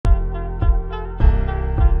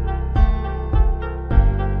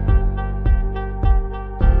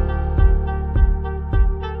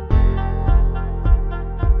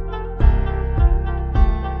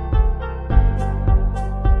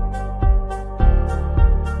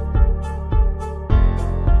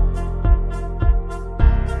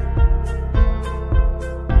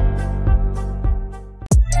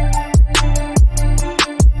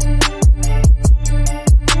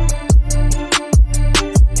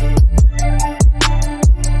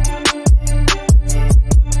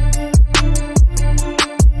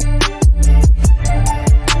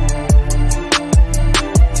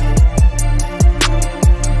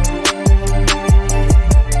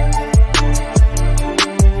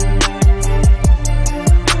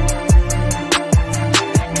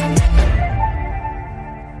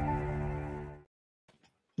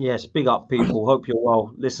Yes, big up, people. Hope you're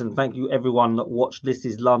well. Listen, thank you everyone that watched This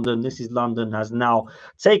Is London. This Is London has now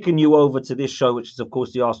taken you over to this show, which is of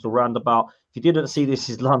course the Arsenal Roundabout. If you didn't see This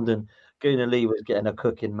Is London, Gunnar Lee was getting a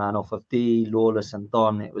cooking, man, off of D, Lawless and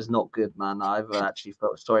Don. It was not good, man. I've actually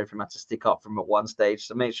felt sorry for him, had to stick up for him at one stage.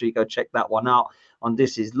 So make sure you go check that one out on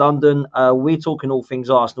This Is London. We're talking all things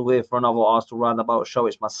Arsenal here for another Arsenal Roundabout show.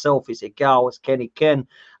 It's myself, it's Igal, it's Kenny Ken,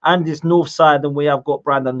 and it's Northside, and we have got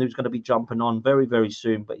Brandon who's going to be jumping on very, very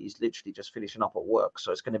soon, but he's literally just finishing up at work.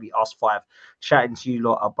 So it's going to be us five chatting to you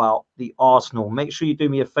lot about the Arsenal. Make sure you do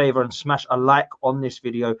me a favor and smash a like on this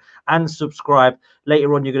video and subscribe.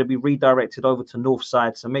 Later on, you're going to be redirected over to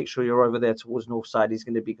Northside. So make sure you're over there towards Northside. He's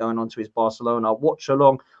going to be going on to his Barcelona watch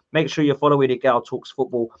along. Make sure you're following Igal Talks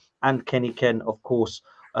Football and Kenny Ken, of course,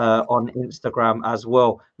 on Instagram as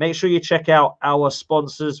well. Make sure you check out our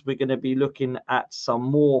sponsors. We're going to be looking at some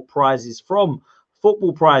more prizes from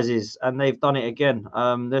Football Prizes, and they've done it again.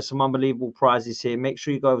 There's some unbelievable prizes here. Make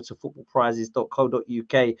sure you go over to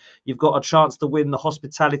footballprizes.co.uk. You've got a chance to win the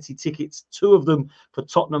hospitality tickets, 2 of them for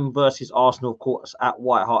Tottenham versus Arsenal, of course, at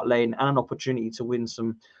White Hart Lane, and an opportunity to win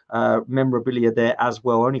some memorabilia there as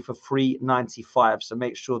well, only for £3.95. So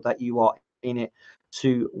make sure that you are in it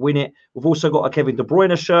to win it. We've also got a Kevin De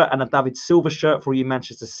Bruyne shirt and a David Silva shirt for you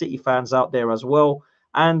Manchester City fans out there as well.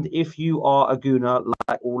 And if you are a Gooner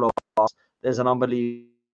like all of us, there's an unbelievable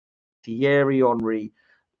Thierry Henry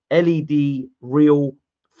LED real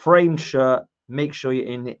framed shirt. Make sure you're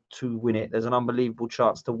in it to win it. There's an unbelievable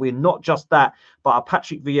chance to win. Not just that, but a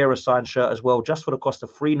Patrick Vieira signed shirt as well, just for the cost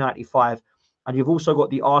of £3.95. And you've also got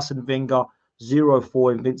the Arsene Wenger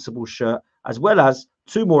 04 Invincible shirt, as well as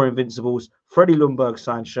 2 more Invincibles, Freddie Ljungberg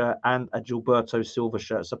signed shirt and a Gilberto Silva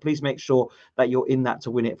shirt. So please make sure that you're in that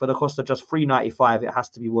to win it. For the cost of just £3.95, it has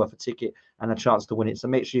to be worth a ticket and a chance to win it. So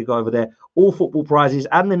make sure you go over there. All football prizes,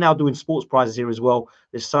 and they're now doing sports prizes here as well.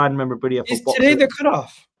 There's signed memorabilia for Is today the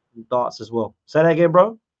cutoff? Darts as well. Say that again,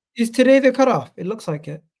 bro. Is today the cutoff? It looks like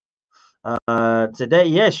it. Today,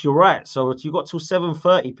 yes, you're right. So you got till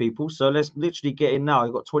 7:30, people. So let's literally get in now.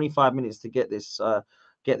 You've got 25 minutes to get this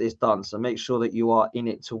done. So make sure that you are in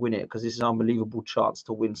it to win it, because this is an unbelievable chance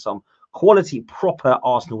to win some quality, proper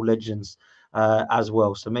Arsenal legends as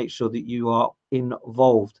well. So make sure that you are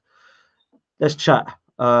involved. Let's chat.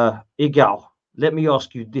 Igal, let me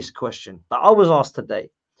ask you this question that I was asked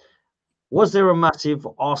today. Was there a massive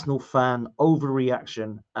Arsenal fan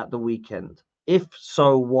overreaction at the weekend? If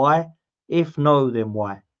so, why? If no, then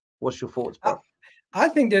why? What's your thoughts, bro? I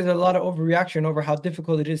think there's a lot of overreaction over how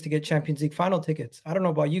difficult it is to get Champions League final tickets. I don't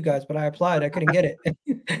know about you guys, but I applied. I couldn't get it.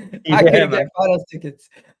 I couldn't get final tickets.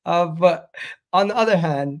 But on the other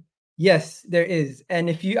hand, yes, there is. And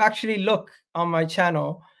if you actually look on my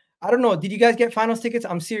channel, I don't know, did you guys get finals tickets?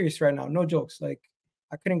 I'm serious right now. No jokes. Like,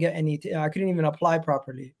 I couldn't get any. I couldn't even apply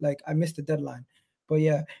properly. Like, I missed the deadline. But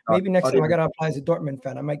yeah, maybe next time I got to apply as a Dortmund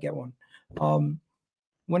fan. I might get one.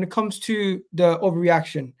 When it comes to the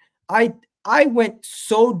overreaction, I went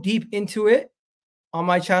so deep into it on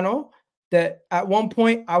my channel that at one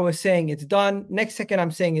point I was saying it's done. Next second,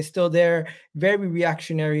 I'm saying it's still there. Very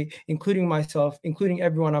reactionary, including myself, including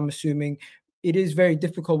everyone, I'm assuming. It is very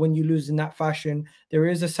difficult when you lose in that fashion. There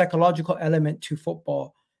is a psychological element to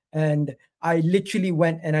football. And I literally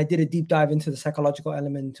went and I did a deep dive into the psychological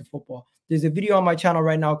element into football. There's a video on my channel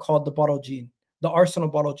right now called The Bottle Gene, the Arsenal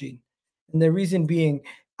Bottle Gene. And the reason being,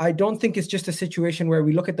 I don't think it's just a situation where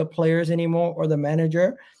we look at the players anymore or the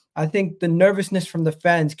manager. I think the nervousness from the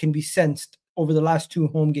fans can be sensed over the last 2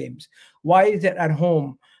 home games. Why is it at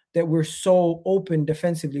home that we're so open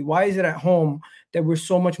defensively? Why is it at home that we're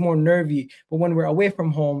so much more nervy? But when we're away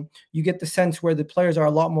from home, you get the sense where the players are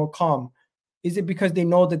a lot more calm. Is it because they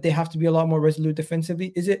know that they have to be a lot more resolute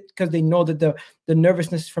defensively? Is it because they know that the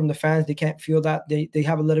nervousness from the fans, they can't feel that? They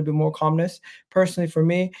have a little bit more calmness? Personally, for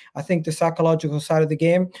me, I think the psychological side of the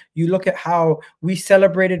game, you look at how we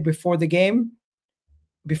celebrated before the game,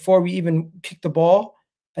 before we even kicked the ball,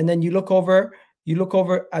 and then you look over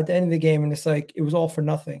at the end of the game, and it's like it was all for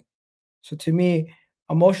nothing. So to me,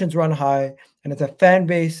 emotions run high, and as a fan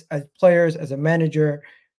base, as players, as a manager,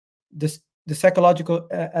 the psychological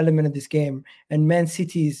element of this game and Man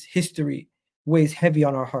City's history weighs heavy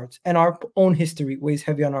on our hearts, and our own history weighs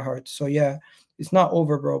heavy on our hearts. So yeah, it's not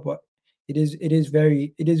over, bro, but it is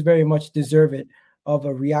very much deserved of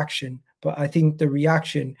a reaction. But I think the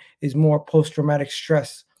reaction is more post-traumatic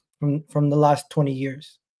stress from the last 20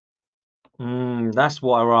 years. That's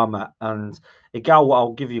where I'm at. And Igal,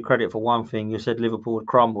 I'll give you credit for one thing. You said Liverpool would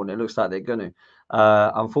crumble, and it looks like they're going to.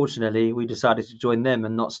 Unfortunately, we decided to join them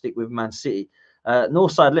and not stick with Man City.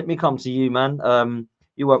 Northside, let me come to you, man.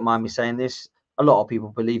 You won't mind me saying this. a lot of people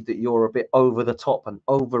believe that you're a bit over the top and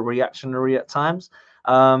overreactionary at times.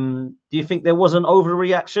 Do you think there was an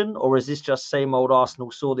overreaction, or is this just same old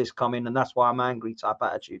Arsenal saw this coming and that's why I'm angry type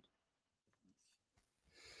attitude?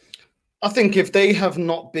 I think if they have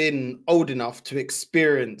not been old enough to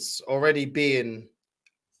experience already being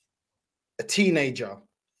a teenager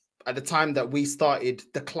at the time that we started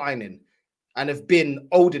declining, and have been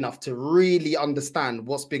old enough to really understand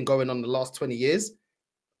what's been going on the last 20 years,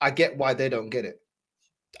 I get why they don't get it.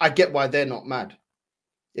 I get why they're not mad.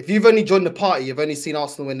 If you've only joined the party, you've only seen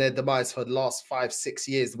Arsenal in their demise for the last 5-6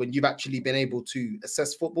 years, when you've actually been able to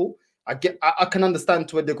assess football, I can understand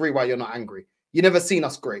to a degree why you're not angry. You've never seen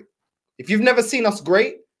us great. If you've never seen us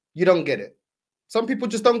great, you don't get it. Some people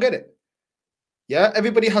just don't get it. Yeah,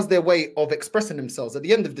 everybody has their way of expressing themselves. At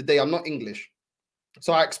the end of the day, I'm not English,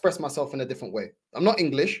 so I express myself in a different way. I'm not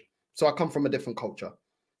English, so I come from a different culture.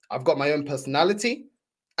 I've got my own personality,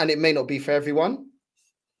 and it may not be for everyone.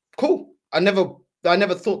 Cool. I never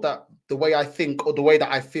thought that the way I think or the way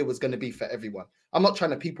that I feel was going to be for everyone. I'm not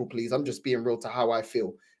trying to people please. I'm just being real to how I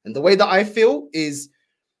feel. And the way that I feel is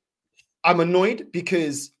I'm annoyed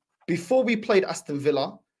because before we played Aston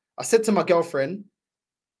Villa, I said to my girlfriend,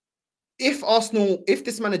 if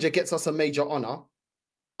this manager gets us a major honor,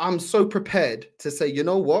 I'm so prepared to say, you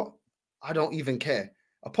know what? I don't even care.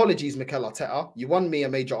 Apologies, Mikel Arteta. You won me a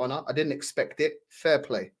major honor. I didn't expect it. Fair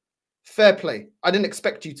play. Fair play. I didn't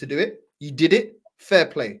expect you to do it. You did it. Fair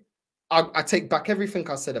play. I take back everything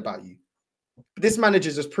I said about you. But this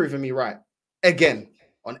manager's just proven me right. Again,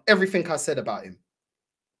 on everything I said about him.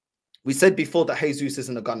 We said before that Jesus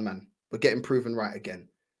isn't a gunman. We're getting proven right again.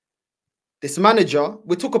 This manager,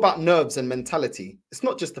 we talk about nerves and mentality. It's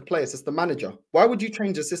not just the players, it's the manager. Why would you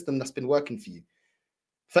change a system that's been working for you?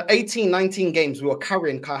 For 18, 19 games, we were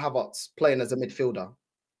carrying Kai Havertz playing as a midfielder.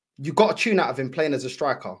 You got a tune out of him playing as a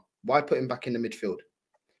striker. Why put him back in the midfield?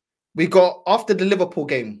 We got, after the Liverpool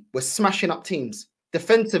game, we're smashing up teams.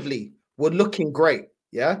 Defensively, we're looking great.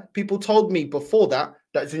 Yeah? People told me before that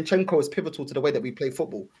Zinchenko is pivotal to the way that we play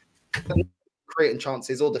football. Creating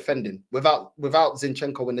chances or defending without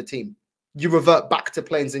Zinchenko in the team. You revert back to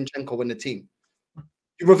playing Zinchenko in the team.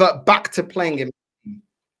 You revert back to playing him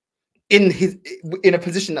in a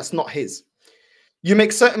position that's not his. You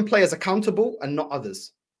make certain players accountable and not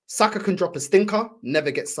others. Saka can drop a stinker, never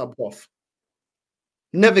get subbed off.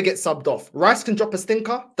 Never get subbed off. Rice can drop a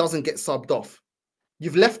stinker, doesn't get subbed off.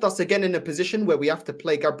 You've left us again in a position where we have to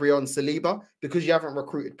play Gabriel and Saliba because you haven't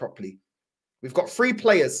recruited properly. We've got 3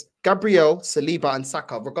 players, Gabriel, Saliba, and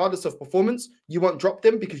Saka. Regardless of performance, you won't drop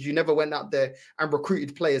them because you never went out there and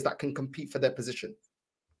recruited players that can compete for their position.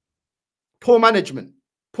 Poor management.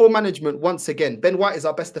 Poor management once again. Ben White is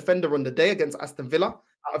our best defender on the day against Aston Villa.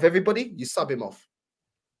 Out of everybody, you sub him off.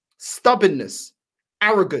 Stubbornness,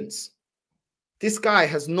 arrogance. This guy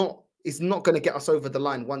is not going to get us over the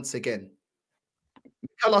line once again.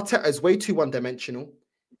 Mikel Arteta is way too one-dimensional.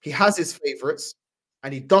 He has his favourites.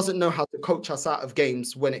 And he doesn't know how to coach us out of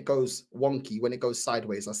games when it goes wonky, when it goes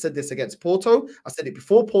sideways. I said this against Porto. I said it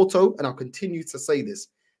before Porto, and I'll continue to say this.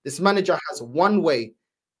 This manager has one way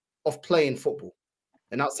of playing football.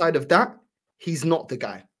 And outside of that, he's not the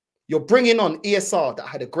guy. You're bringing on ESR that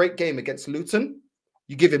had a great game against Luton.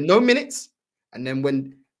 You give him no minutes. And then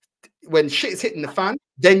when shit's hitting the fan,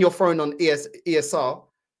 then you're throwing on ESR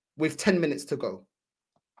with 10 minutes to go.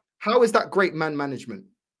 How is that great man management?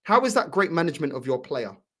 How is that great management of your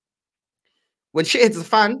player? When shit hits the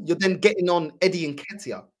fan, you're then getting on Eddie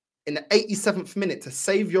Nketiah in the 87th minute to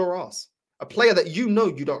save your ass. A player that you know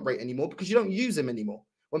you don't rate anymore because you don't use him anymore.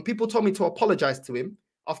 When people told me to apologize to him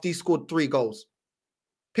after he scored 3 goals.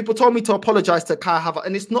 People told me to apologize to Kai Havertz,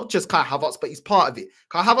 and it's not just Kai Havertz, but he's part of it.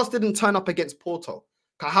 Kai Havertz didn't turn up against Porto.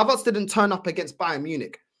 Kai Havertz didn't turn up against Bayern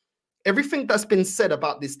Munich. Everything that's been said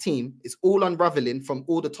about this team is all unraveling from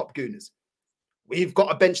all the top gooners. We've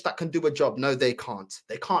got a bench that can do a job. No, they can't.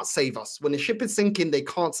 They can't save us. When the ship is sinking, they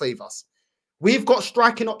can't save us. We've got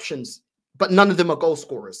striking options, but none of them are goal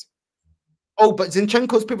scorers. Oh, but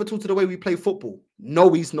Zinchenko's pivotal to the way we play football.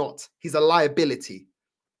 No, he's not. He's a liability.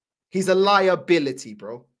 He's a liability,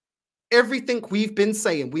 bro. Everything we've been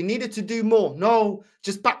saying, we needed to do more. No,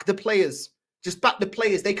 just back the players. Just back the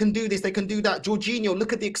players. They can do this. They can do that. Jorginho,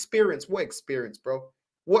 look at the experience. What experience, bro?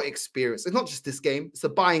 What experience? It's not just this game. It's a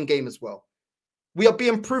buying game as well. We are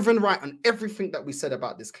being proven right on everything that we said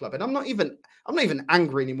about this club. And I'm not even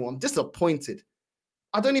angry anymore. I'm disappointed.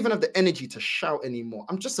 I don't even have the energy to shout anymore.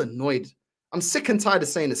 I'm just annoyed. I'm sick and tired of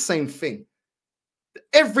saying the same thing.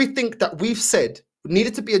 Everything that we've said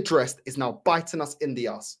needed to be addressed is now biting us in the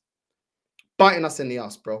ass. Biting us in the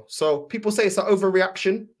ass, bro. So people say it's an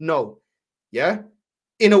overreaction. No. Yeah?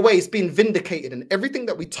 in a way, it's been vindicated, and everything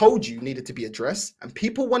that we told you needed to be addressed, and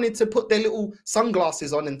people wanted to put their little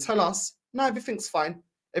sunglasses on and tell us, no, everything's fine.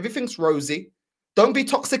 Everything's rosy. Don't be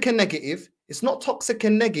toxic and negative. It's not toxic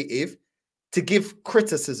and negative to give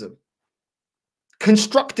criticism,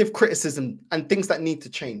 constructive criticism, and things that need to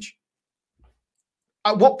change.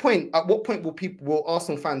 At what point will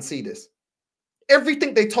Arsenal fans see this?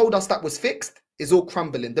 Everything they told us that was fixed is all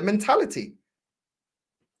crumbling. The mentality.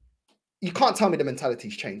 You can't tell me the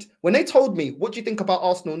mentality's changed. When they told me, what do you think about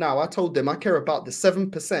Arsenal now? I told them I care about the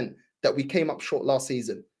 7% that we came up short last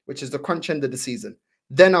season, which is the crunch end of the season.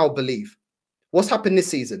 Then I'll believe. What's happened this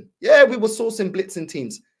season? Yeah, we were sourcing blitzing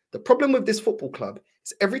teams. The problem with this football club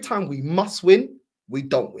is every time we must win, we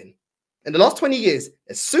don't win. In the last 20 years,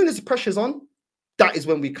 as soon as the pressure's on, that is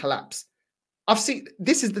when we collapse. I've seen,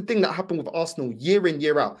 this is the thing that happened with Arsenal year in,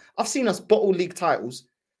 year out. I've seen us bottle league titles.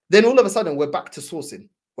 Then all of a sudden, we're back to sourcing.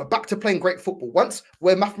 We're back to playing great football. Once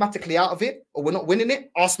we're mathematically out of it or we're not winning it,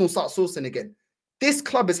 Arsenal starts sourcing again. This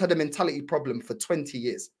club has had a mentality problem for 20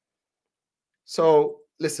 years. So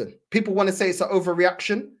listen, people want to say it's an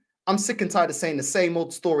overreaction. I'm sick and tired of saying the same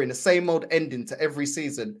old story and the same old ending to every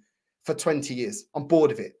season for 20 years. I'm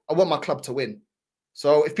bored of it. I want my club to win.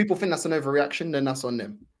 So if people think that's an overreaction, then that's on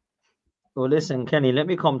them. Well, listen, Kenny, let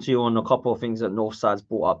me come to you on a couple of things that Northside's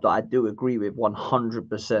brought up that I do agree with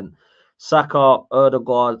 100%. Saka,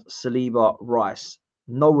 Ødegaard, Saliba, Rice.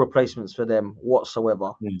 No replacements for them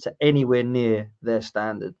whatsoever to anywhere near their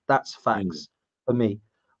standard. That's facts for me.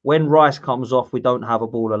 When Rice comes off, we don't have a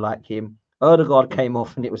baller like him. Ødegaard came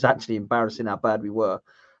off and it was actually embarrassing how bad we were.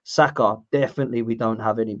 Saka, definitely we don't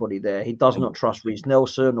have anybody there. He does not trust Reece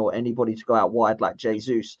Nelson or anybody to go out wide like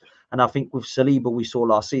Jesus. And I think with Saliba, we saw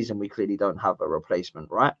last season, we clearly don't have a replacement,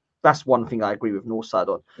 right? That's one thing I agree with Northside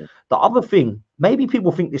on. The other thing, maybe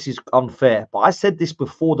people think this is unfair, but I said this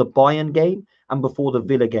before the Bayern game and before the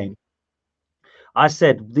Villa game. I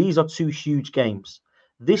said, these are two huge games.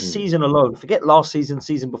 This season alone, forget last season,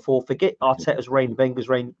 season before, forget Arteta's reign, Wenger's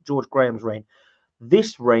reign, George Graham's reign.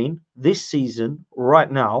 This reign, this season,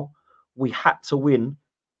 right now, we had to win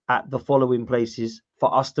at the following places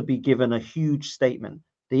for us to be given a huge statement.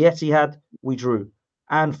 The Etihad, we drew.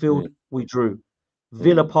 Anfield, we drew.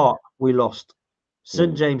 Villa Park, we lost.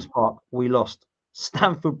 St. James Park, we lost.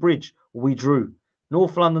 Stamford Bridge, we drew.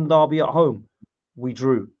 North London Derby at home, we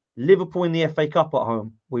drew. Liverpool in the FA Cup at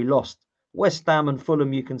home, we lost. West Ham and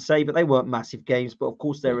Fulham, you can say, but they weren't massive games, but of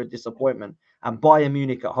course they're a disappointment. And Bayern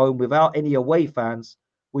Munich at home, without any away fans,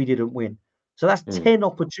 we didn't win. So that's 10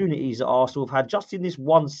 opportunities that Arsenal have had just in this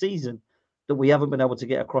one season that we haven't been able to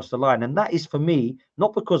get across the line. And that is, for me,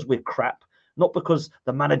 not because we're crap, not because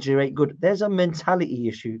the manager ain't good. There's a mentality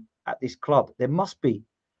issue at this club. There must be.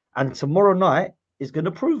 And tomorrow night is going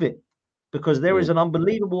to prove it, because there is an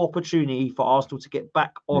unbelievable opportunity for Arsenal to get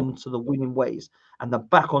back onto the winning ways and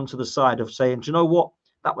back onto the side of saying, do you know what?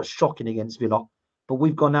 That was shocking against Villa, but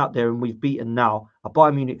we've gone out there and we've beaten now a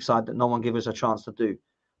Bayern Munich side that no one gave us a chance to do.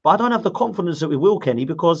 But I don't have the confidence that we will, Kenny,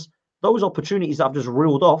 because those opportunities that I've just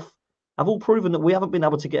reeled off have all proven that we haven't been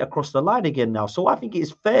able to get across the line again now. So I think it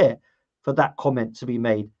is fair for that comment to be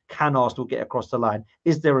made. Can Arsenal get across the line?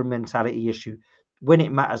 Is there a mentality issue? When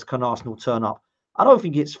it matters, can Arsenal turn up? I don't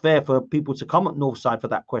think it's fair for people to come at Northside for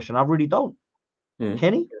that question. I really don't.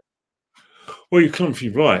 Kenny? Well, you're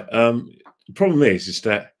completely right. The problem is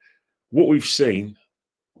that what we've seen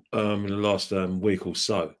in the last week or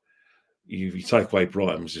so, you take away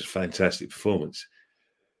Brighton, was just a fantastic performance.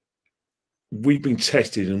 We've been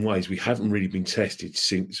tested in ways we haven't really been tested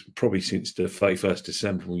since the 31st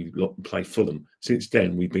December when we played Fulham. Since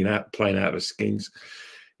then, we've been playing out of our skins.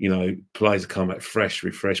 You know, players have come back fresh,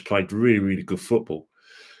 refreshed, played really, really good football.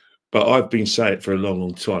 But I've been saying it for a long,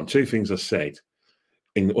 long time. Two things I said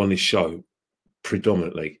on this show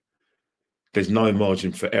predominantly. There's no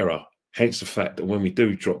margin for error. Hence the fact that when we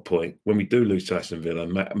do drop point, when we do lose to Aston Villa,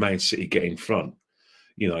 Man City get in front,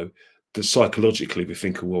 you know, that psychologically we're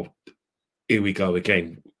thinking, well, here we go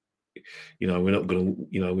again. You know, we're not going to,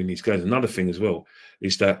 you know, win these games. Another thing as well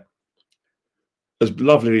is that as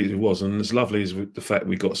lovely as it was, and as lovely as the fact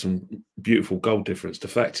we got some beautiful goal difference, the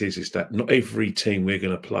fact is that not every team we're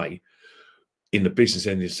going to play in the business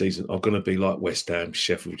end of the season are going to be like West Ham,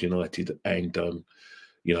 Sheffield United, and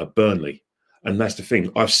you know, Burnley. And that's the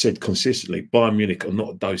thing. I've said consistently, Bayern Munich are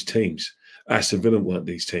not those teams. Aston Villa weren't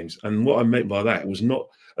these teams. And what I meant by that was not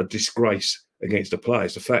a disgrace against the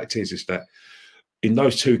players. The fact is that in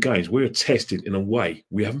those two games, we were tested in a way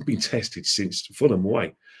we haven't been tested since Fulham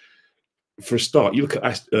away. For a start, you look at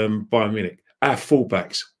Bayern Munich, our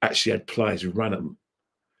fullbacks actually had players who ran at them.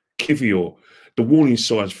 Kivior, the warning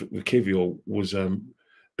signs for Kivior was a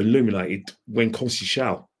illuminated when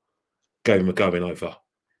Conceição gave him a going over.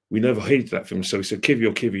 We never heeded that from him. So we said,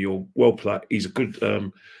 Kivy, you're well played. He's a good,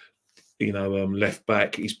 left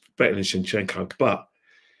back. He's better than Zinchenko. But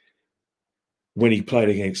when he played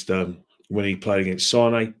against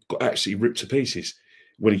Sane, got absolutely ripped to pieces.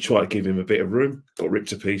 When he tried to give him a bit of room, got ripped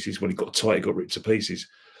to pieces. When he got tight, he got ripped to pieces.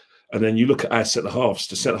 And then you look at our centre-halves,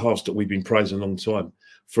 the centre-halves that we've been praising a long time.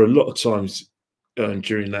 For a lot of times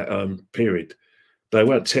during that period, they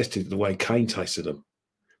weren't tested the way Kane tasted them.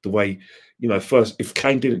 The way, first, if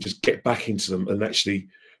Kane didn't just get back into them and actually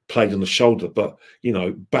played on the shoulder, but,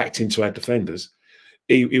 backed into our defenders,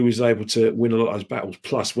 he was able to win a lot of those battles.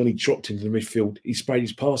 Plus, when he dropped into the midfield, he sprayed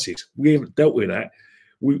his passes. We haven't dealt with that.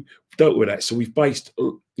 We dealt with that. So we've based,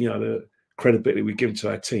 the credibility we give to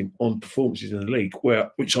our team on performances in the league,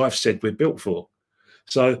 which I've said we're built for.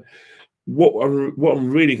 So what I'm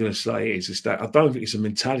really going to say is that I don't think it's a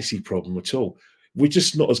mentality problem at all. We're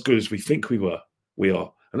just not as good as we think we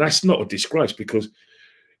are. And that's not a disgrace, because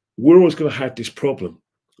we're always going to have this problem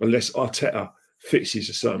unless Arteta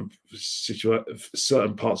fixes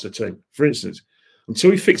certain parts of the team. For instance,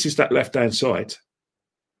 until he fixes that left-hand side,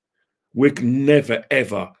 we're never,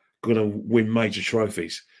 ever going to win major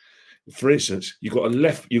trophies. For instance, you've got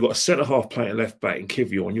a centre-half playing left back in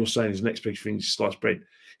Kivior, and you're saying his next big thing is sliced bread.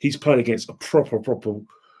 He's played against a proper,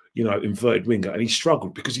 inverted winger, and he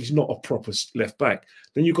struggled because he's not a proper left back.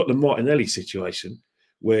 Then you've got the Martinelli situation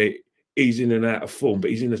where he's in and out of form,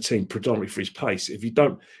 but he's in the team predominantly for his pace. If you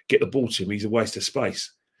don't get the ball to him, he's a waste of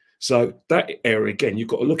space. So that area, again, you've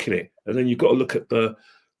got to look at it. And then you've got to look at the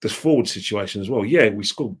forward situation as well. Yeah, we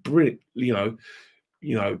scored brilliant,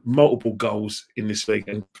 multiple goals in this league,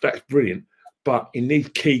 and that's brilliant. But in these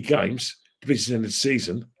key games, the business end of the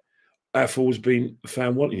season, our forward's been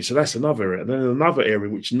found wanting. So that's another area. And then another area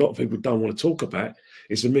which a lot of people don't want to talk about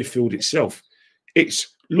is the midfield itself. It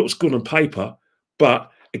looks good on paper,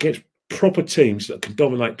 but against proper teams that can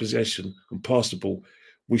dominate possession and pass the ball,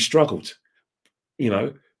 we struggled.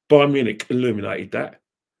 Bayern Munich illuminated that.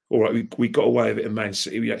 All right, we got away with it in Man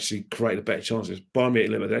City. We actually created better chances. Bayern Munich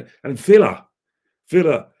eliminated that. And Villa,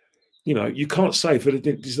 you can't say Villa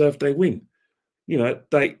didn't deserve their win.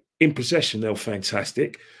 They in possession, they were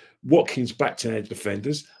fantastic. Watkins backed their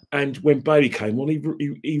defenders, and when Bailey came on,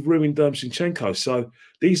 he ruined Zinchenko. So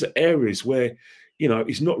these are areas where,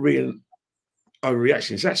 it's not really a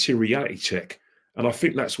reaction. It's actually a reality check. And I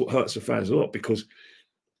think that's what hurts the fans a lot, because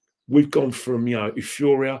we've gone from,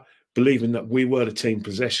 euphoria, believing that we were the team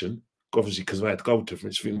possession, obviously because we had goal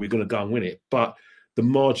difference, thinking we're going to go and win it. But the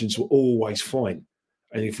margins were always fine.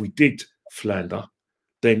 And if we did flounder,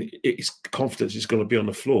 then confidence is going to be on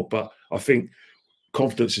the floor. But I think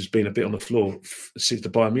confidence has been a bit on the floor since the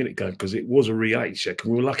Bayern Munich game, because it was a reality check,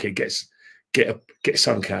 and we were lucky to get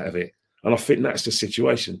sunk out of it. And I think that's the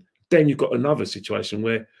situation. Then you've got another situation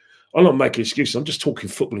where I'm not making excuses. I'm just talking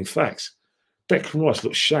footballing facts. Declan Rice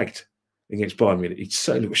looked shagged against Bayern Munich. He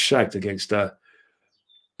certainly looked shagged against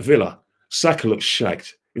Villa. Saka looked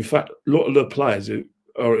shagged. In fact, a lot of the players who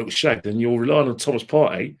are shagged, and you're relying on Thomas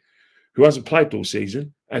Partey, who hasn't played all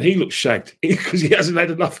season, and he looks shagged because he hasn't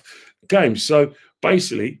had enough games. So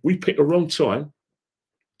basically, we picked the wrong time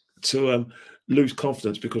to lose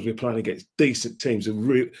confidence, because we're playing against decent teams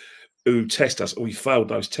who test us, and we failed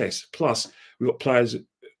those tests. Plus, we've got players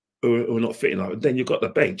who are not fitting up. And then you've got the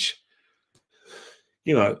bench.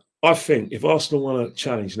 I think if Arsenal want to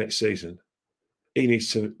challenge next season, he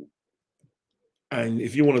needs to, and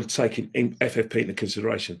if you want to take in FFP into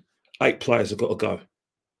consideration, 8 players have got to go.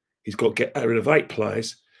 He's got to get rid of 8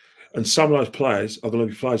 players, and some of those players are going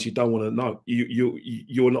to be players you don't want to know.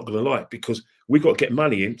 You're not going to like, because we've got to get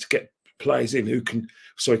money in to get players in who can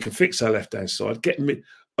fix our left hand side, get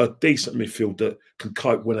a decent midfield that can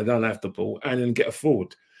cope when they don't have the ball, and then get a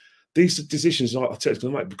forward. These are decisions Arteta's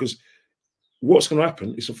going to make, because what's going to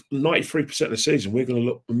happen is 93% of the season we're going to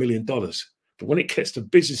look $1 million. But when it gets to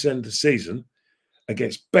business end of the season,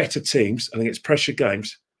 against better teams and against pressure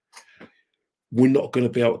games, we're not going to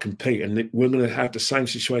be able to compete, and we're going to have the same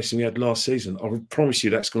situation we had last season. I promise you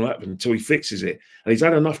that's going to happen until he fixes it. And he's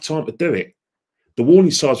had enough time to do it. The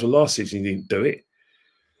warning signs were last season, he didn't do it.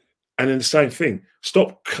 And then the same thing.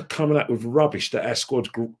 Stop coming out with rubbish that our squad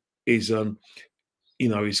is,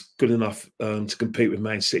 is good enough to compete with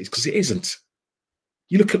Man City, because it isn't.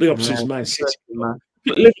 You look at the opposites of Man City.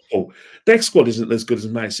 Liverpool, their squad isn't as good as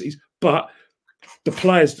Man City's, but the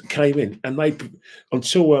players that came in, and they,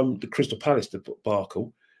 until the Crystal Palace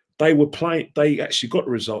debacle, they were playing. They actually got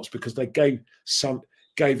the results because they gave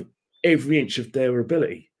every inch of their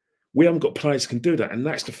ability. We haven't got players who can do that, and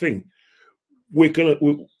that's the thing.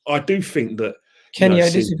 I do think that. Kenny, I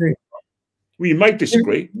disagree. Well, you may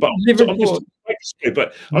disagree, but I'm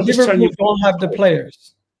just saying Liverpool don't have the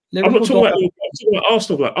players. I'm not talking about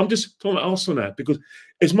Arsenal. I'm just talking about Arsenal now, because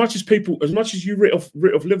as much as you writ off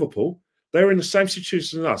Liverpool, they're in the same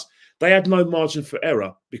situation as us. They had no margin for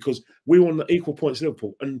error because we were on the equal points as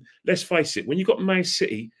Liverpool. And let's face it, when you've got Man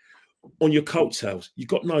City on your coattails, you've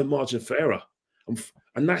got no margin for error.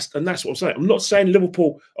 And that's what I'm saying. I'm not saying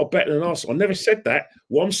Liverpool are better than Arsenal. I never said that.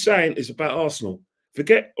 What I'm saying is about Arsenal.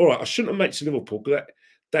 All right, I shouldn't have mentioned Liverpool because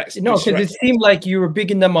that's because it seemed like you were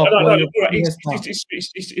bigging them up.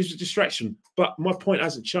 It's a distraction. But my point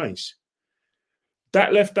hasn't changed.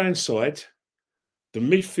 That left-hand side, the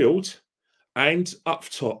midfield, and up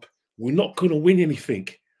top, we're not going to win anything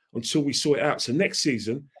until we sort it out. So next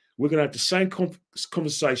season, we're going to have the same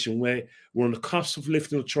conversation where we're on the cusp of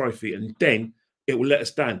lifting a trophy, and then it will let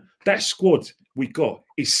us down. That squad we got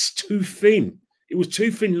is too thin. It was too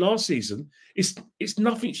thin last season. It's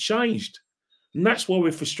nothing's changed. And that's why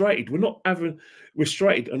we're frustrated. We're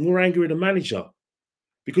frustrated and we're angry at the manager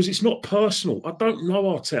because it's not personal. I don't know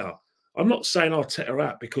Arteta. I'm not saying Arteta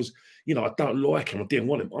out because, I don't like him. I didn't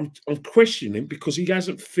want him. I'm questioning him because he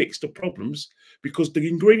hasn't fixed the problems, because the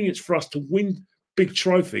ingredients for us to win big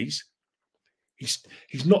trophies, he's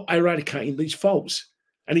not eradicating these faults.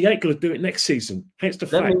 And he ain't going to do it next season. Hence the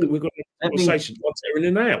fact that we're going to have a conversation in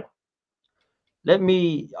and out. I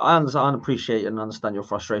understand, appreciate and understand your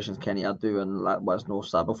frustrations, Kenny. I do, and likewise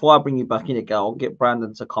Northside. Before I bring you back in again, I'll get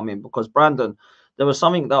Brandon to come in, because Brandon, there was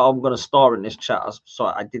something that I'm going to star in this chat. So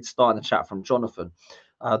I did start in the chat from Jonathan.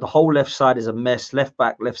 The whole left side is a mess. Left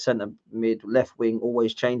back, left centre, mid, left wing,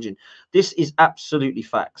 always changing. This is absolutely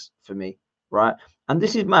facts for me, right? And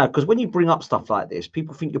this is mad, because when you bring up stuff like this,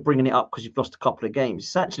 people think you're bringing it up because you've lost a couple of games.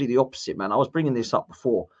 It's actually the opposite, man. I was bringing this up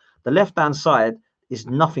before. The left-hand side is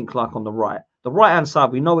nothing like on the right. The right-hand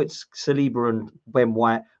side, we know it's Saliba and Ben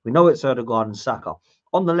White. We know it's Erdogan and Saka.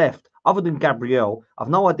 On the left, other than Gabriel, I've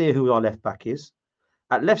no idea who our left back is.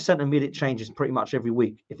 At left centre mid, it changes pretty much every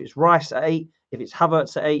week. If it's Rice at 8, if it's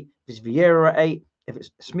Havertz at 8, if it's Vieira at 8, if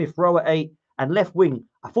it's Smith Rowe at 8, and left wing,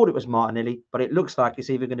 I thought it was Martinelli, but it looks like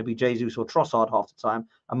it's either going to be Jesus or Trossard half the time,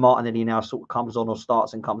 and Martinelli now sort of comes on or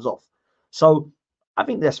starts and comes off. So I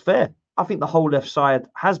think that's fair. I think the whole left side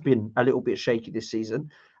has been a little bit shaky this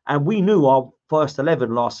season, and we knew our first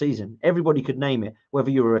 11 last season. Everybody could name it, whether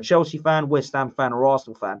you were a Chelsea fan, West Ham fan, or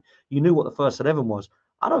Arsenal fan. You knew what the first 11 was.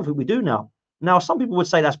 I don't think we do now. Now, some people would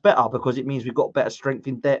say that's better because it means we've got better strength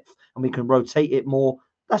in depth and we can rotate it more.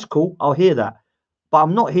 That's cool. I'll hear that. But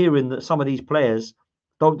I'm not hearing that some of these players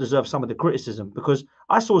don't deserve some of the criticism, because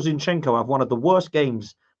I saw Zinchenko have one of the worst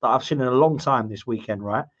games that I've seen in a long time this weekend,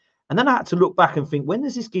 right? And then I had to look back and think, when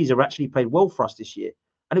has this geezer actually played well for us this year?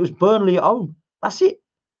 And it was Burnley at home. That's it.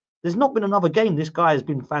 There's not been another game. This guy has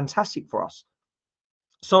been fantastic for us.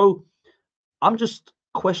 So I'm just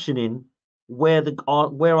questioning where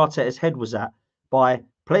Arteta's head was at by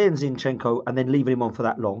playing Zinchenko and then leaving him on for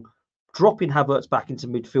that long, dropping Havertz back into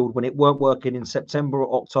midfield when it weren't working in September,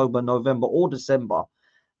 or October, November, or December,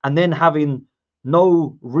 and then having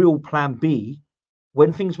no real plan B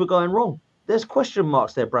when things were going wrong. There's question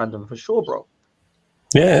marks there, Brandon, for sure, bro.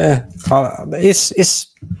 Yeah,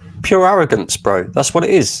 it's pure arrogance, bro. That's what it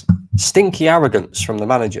is. Stinky arrogance from the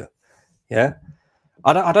manager. Yeah,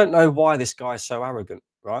 I don't know why this guy's so arrogant,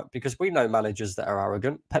 right? Because we know managers that are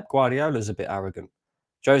arrogant. Pep Guardiola's a bit arrogant.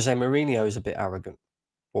 Jose Mourinho is a bit arrogant,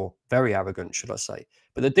 or very arrogant, should I say.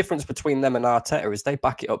 But the difference between them and Arteta is they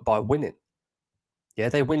back it up by winning. Yeah,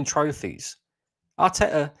 they win trophies.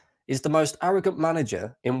 Arteta is the most arrogant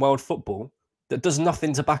manager in world football that does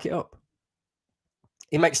nothing to back it up.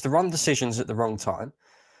 He makes the wrong decisions at the wrong time.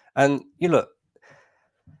 And you look,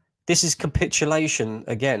 this is capitulation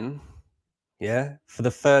again, yeah, for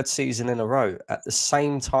the third season in a row at the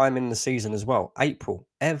same time in the season as well. April,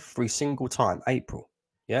 every single time, April.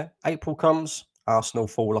 Yeah, April comes, Arsenal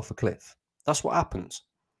fall off a cliff. That's what happens.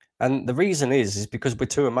 And the reason is because we're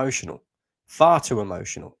too emotional, far too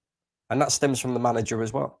emotional. And that stems from the manager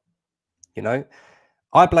as well. You know,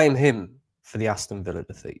 I blame him for the Aston Villa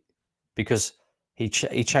defeat because he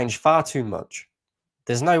changed far too much.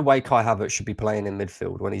 There's no way Kai Havertz should be playing in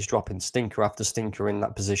midfield when he's dropping stinker after stinker in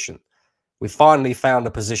that position. We finally found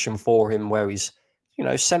a position for him where he's, you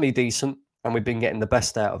know, semi-decent and we've been getting the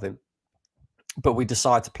best out of him. But we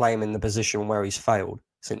decide to play him in the position where he's failed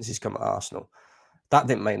since he's come to Arsenal. That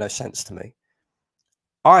didn't make no sense to me.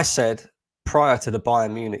 I said prior to the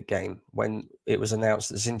Bayern Munich game, when it was announced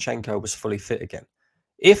that Zinchenko was fully fit again,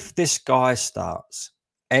 if this guy starts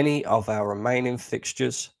any of our remaining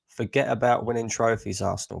fixtures, forget about winning trophies,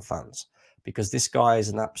 Arsenal fans, because this guy is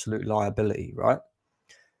an absolute liability, right?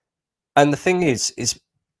 And the thing is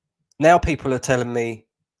Now people are telling me,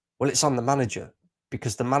 well, it's on the manager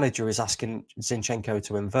because the manager is asking Zinchenko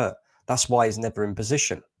to invert. That's why he's never in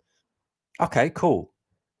position. Okay, cool.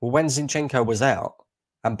 Well, when Zinchenko was out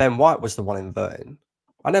and Ben White was the one inverting,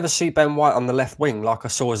 I never see Ben White on the left wing like I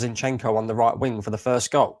saw Zinchenko on the right wing for the first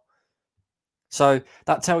goal. So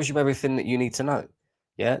that tells you everything that you need to know.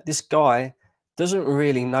 Yeah, this guy doesn't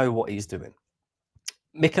really know what he's doing.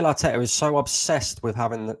 Mikel Arteta is so obsessed with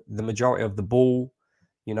having the majority of the ball,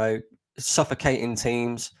 you know, suffocating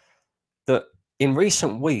teams, that in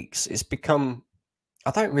recent weeks it's become,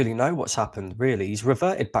 I don't really know what's happened, really. He's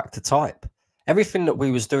reverted back to type. Everything that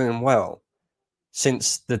we was doing well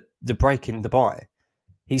since the break in Dubai,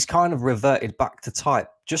 he's kind of reverted back to type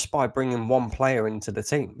just by bringing one player into the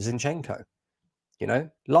team, Zinchenko. You know,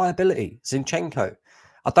 liability, Zinchenko.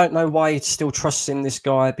 I don't know why he still trusts in this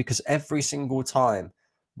guy, because every single time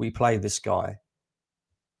we play this guy,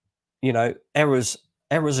 you know, errors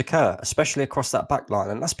occur, especially across that back line.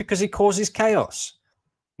 And that's because he causes chaos.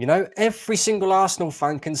 You know, every single Arsenal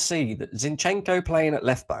fan can see that Zinchenko playing at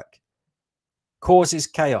left back causes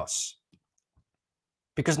chaos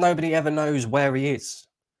because nobody ever knows where he is.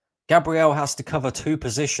 Gabriel has to cover 2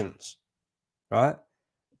 positions, right?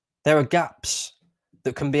 There are gaps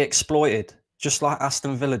that can be exploited, just like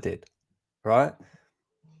Aston Villa did, right?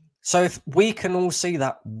 So if we can all see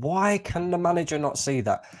that, why can the manager not see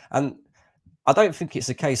that? And I don't think it's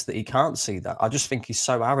the case that he can't see that. I just think he's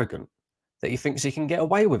so arrogant that he thinks he can get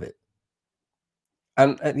away with it.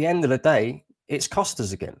 And at the end of the day, it's cost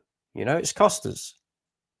us again. You know, it's cost us.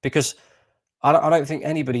 Because I don't think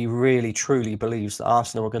anybody really truly believes that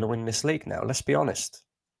Arsenal are going to win this league now. Let's be honest.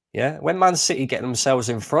 Yeah, when Man City get themselves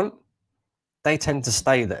in front, they tend to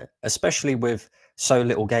stay there, especially with so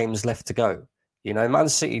little games left to go. You know, Man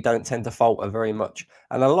City don't tend to falter very much.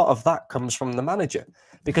 And a lot of that comes from the manager.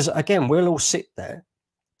 Because, again, we'll all sit there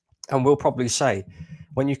and we'll probably say,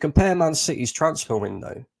 when you compare Man City's transfer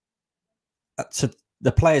window to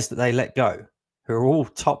the players that they let go, who are all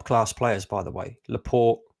top-class players, by the way,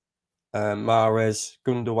 Laporte, Mahrez,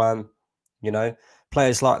 Gundogan, you know,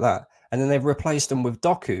 players like that. And then they've replaced them with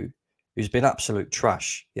Doku, who's been absolute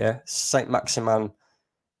trash, yeah? Saint-Maximin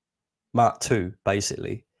Mark II,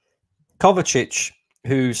 basically. Kovacic,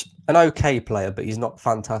 who's an okay player, but he's not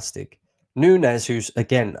fantastic. Nunez, who's,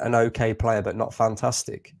 again, an okay player, but not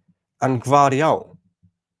fantastic. And Gvardiol,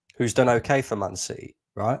 who's done okay for Man City,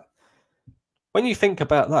 right? When you think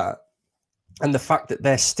about that, and the fact that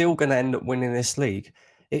they're still going to end up winning this league,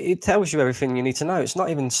 it tells you everything you need to know. It's not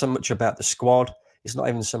even so much about the squad. It's not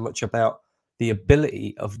even so much about the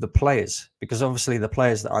ability of the players, because obviously the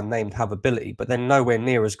players that I named have ability, but they're nowhere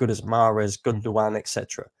near as good as Mahrez, Gundogan,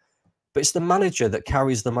 etc. But it's the manager that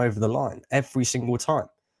carries them over the line every single time.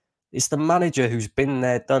 It's the manager who's been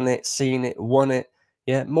there, done it, seen it, won it,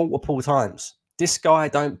 yeah, multiple times. This guy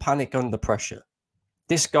don't panic under pressure.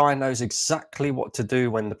 This guy knows exactly what to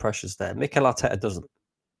do when the pressure's there. Mikel Arteta doesn't.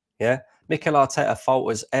 Yeah, Mikel Arteta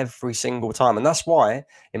falters every single time. And that's why,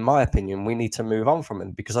 in my opinion, we need to move on from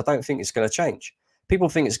him, because I don't think it's going to change. People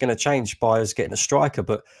think it's going to change by us getting a striker.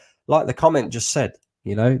 But like the comment just said,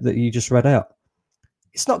 you know, that you just read out,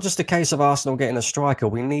 it's not just a case of Arsenal getting a striker.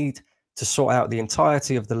 We need to sort out the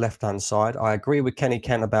entirety of the left-hand side. I agree with Kenny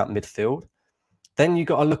Ken about midfield. Then you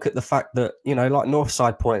got to look at the fact that, you know, like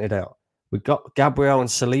Northside pointed out, we've got Gabriel and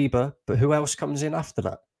Saliba, but who else comes in after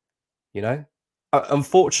that? You know,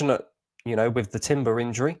 unfortunate, you know, with the Timber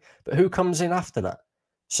injury, but who comes in after that?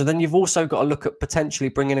 So then you've also got to look at potentially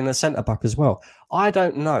bringing in a centre-back as well. I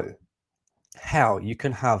don't know how you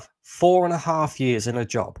can have 4.5 years in a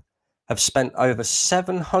job, have spent over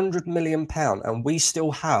 £700 million, and we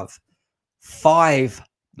still have 5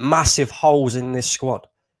 massive holes in this squad.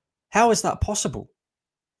 How is that possible?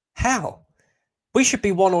 How? We should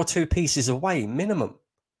be 1 or 2 pieces away, minimum.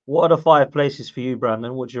 What are the 5 places for you,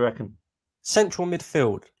 Brandon? What do you reckon? Central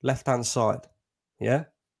midfield, left-hand side. Yeah?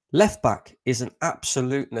 Left back is an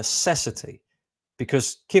absolute necessity,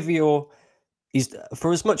 because Kivior,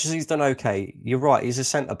 for as much as he's done okay, you're right, he's a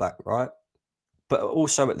centre-back, right? But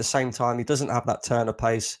also at the same time, he doesn't have that turn of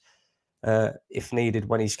pace if needed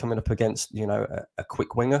when he's coming up against, you know, a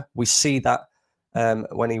quick winger. We see that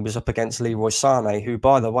when he was up against Leroy Sané, who,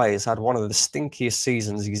 by the way, has had one of the stinkiest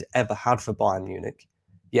seasons he's ever had for Bayern Munich.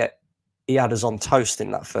 Yet he had us on toast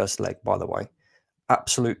in that first leg, by the way.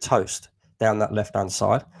 Absolute toast down that left-hand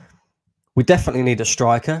side. We definitely need a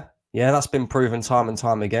striker. Yeah, that's been proven time and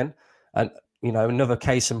time again. And, you know, another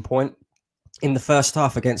case in point, in the first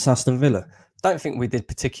half against Aston Villa, don't think we did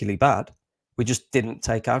particularly bad. We just didn't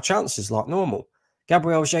take our chances like normal.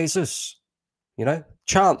 Gabriel Jesus, you know,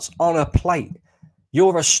 chance on a plate.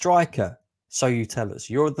 You're a striker. So you tell us.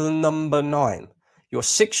 You're the number 9. You're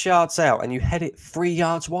 6 yards out and you head it 3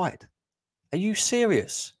 yards wide. Are you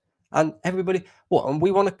serious? And everybody, what? And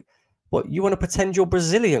we want to, what? You want to pretend you're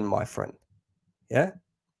Brazilian, my friend? Yeah.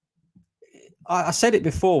 I said it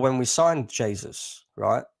before when we signed Jesus,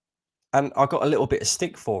 right? And I got a little bit of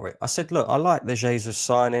stick for it. I said, look, I like the Jesus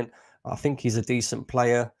signing. I think he's a decent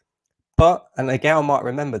player. But, and Agal might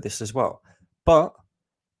remember this as well, but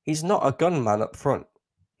he's not a gunman up front.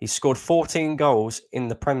 He scored 14 goals in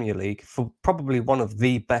the Premier League for probably one of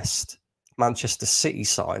the best Manchester City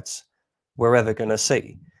sides we're ever going to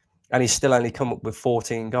see. And he's still only come up with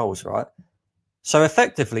 14 goals, right? So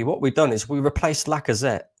effectively, what we've done is we replaced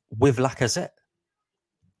Lacazette with Lacazette.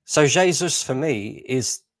 So Jesus, for me,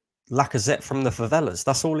 is Lacazette from the favelas.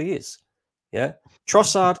 That's all he is. Yeah.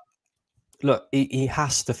 Trossard, look, he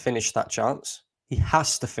has to finish that chance. He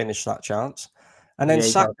has to finish that chance. And then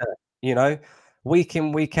Saka, you know, week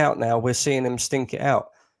in, week out now, we're seeing him stink it out.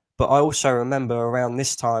 But I also remember around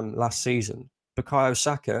this time last season, Bukayo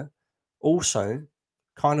Saka also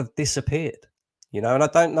kind of disappeared, you know, and I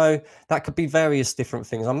don't know, that could be various different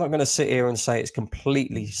things. I'm not going to sit here and say it's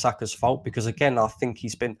completely Saka's fault because, again, I think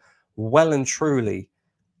he's been well and truly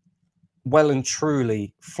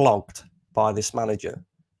flogged by this manager.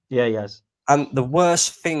 Yeah, yes. And the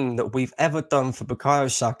worst thing that we've ever done for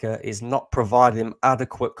Bukayo Saka is not provide him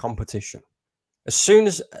adequate competition. As soon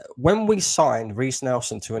as, when we signed Reece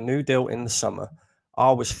Nelson to a new deal in the summer,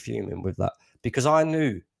 I was fuming with that because I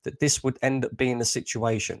knew that this would end up being the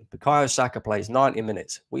situation. Bukayo Saka plays 90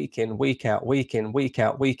 minutes, week in, week out, week in, week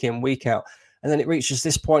out, week in, week out. And then it reaches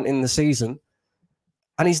this point in the season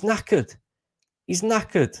and he's knackered. He's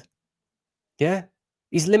knackered. Yeah.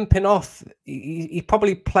 He's limping off. He's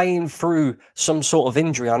probably playing through some sort of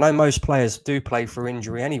injury. I know most players do play through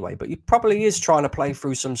injury anyway, but he probably is trying to play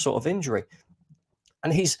through some sort of injury.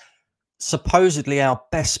 And he's supposedly our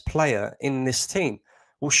best player in this team.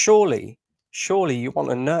 Well, surely you want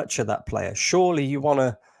to nurture that player. Surely you want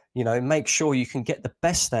to, you know, make sure you can get the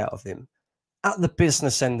best out of him at the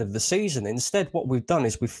business end of the season. Instead, what we've done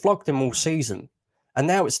is we've flogged him all season. And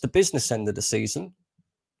now it's the business end of the season.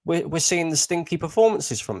 We're seeing the stinky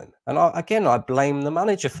performances from him. And I blame the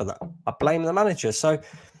manager for that. I blame the manager. So,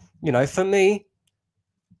 you know, for me,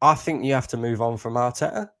 I think you have to move on from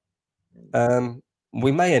Arteta.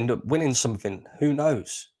 We may end up winning something. Who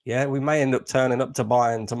knows? Yeah, we may end up turning up to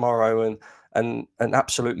Bayern tomorrow and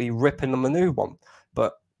absolutely ripping them a new one.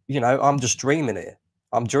 But, you know, I'm just dreaming here.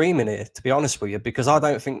 I'm dreaming here, to be honest with you, because I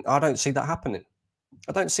don't see that happening.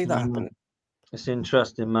 I don't see that happening. It's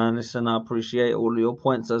interesting, man. Listen, I appreciate all of your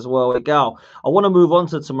points as well. Gal, I want to move on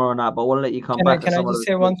to tomorrow night, but I want to let you come back. Can I just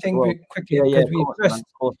say one thing quickly? Yeah, because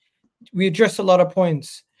we addressed a lot of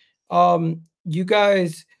points. You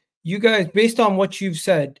guys, based on what you've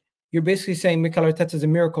said, you're basically saying Mikel Arteta is a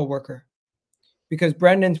miracle worker, because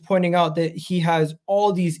Brandon's pointing out that he has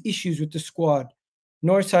all these issues with the squad.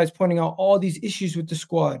 Northside's pointing out all these issues with the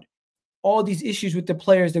squad, all these issues with the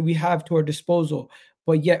players that we have to our disposal.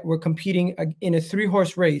 But yet we're competing in a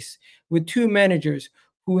 3-horse race with 2 managers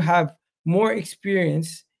who have more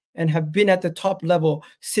experience and have been at the top level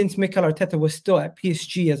since Mikel Arteta was still at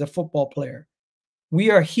PSG as a football player. We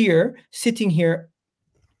are here, sitting here.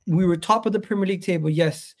 We were top of the Premier League table,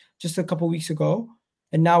 yes, just a couple of weeks ago,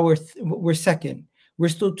 and now we're second. We're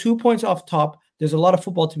still 2 points off top. There's a lot of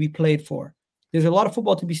football to be played for. There's a lot of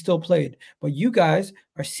football to be still played. But you guys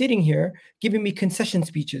are sitting here giving me concession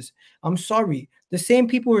speeches. I'm sorry. The same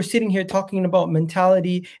people who are sitting here talking about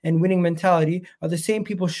mentality and winning mentality are the same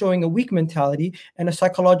people showing a weak mentality and a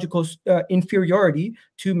psychological inferiority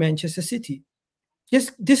to Manchester City.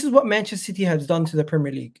 This is what Manchester City has done to the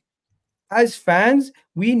Premier League. As fans,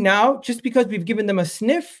 we now, just because we've given them a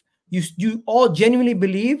sniff, you all genuinely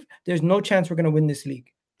believe there's no chance we're going to win this league.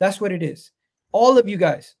 That's what it is. All of you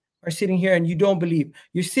guys are sitting here and you don't believe.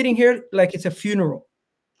 You're sitting here like it's a funeral.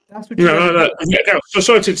 That's what no. Yeah, so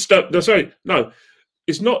sorry to stop. No, sorry. No,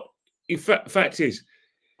 it's not. In fact is,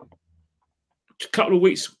 a couple of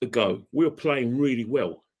weeks ago, we were playing really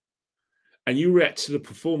well. And you react to the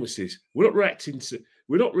performances. We're not reacting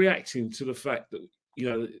to the fact that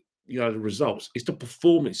you know the results. It's the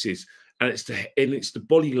performances and it's the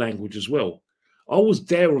body language as well. I was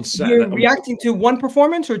there on Saturday. You're reacting to one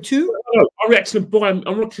performance or 2? No, I'm reacting to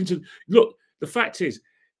I'm reacting to look. The fact is,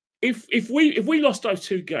 if we lost those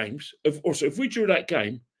 2 games, if we drew that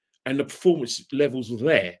game and the performance levels were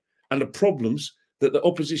there and the problems that the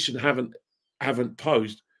opposition haven't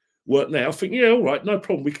posed weren't there, I think all right, no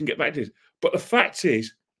problem, we can get back to this. But the fact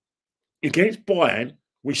is, against Bayern,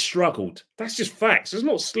 We struggled. That's just facts. That's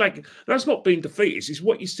not slag. That's not being defeated. It's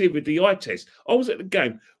what you see with the eye test. I was at the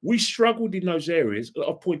game. We struggled in those areas that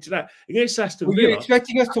I pointed out against Aston Villa. Were you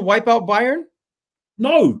expecting us to wipe out Bayern?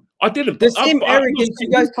 No, I didn't. The same arrogance you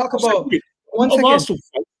guys talk about.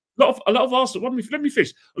 A lot of Arsenal. Let me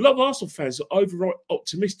finish. A lot of Arsenal fans are overall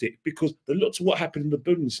optimistic because they looked at what happened in the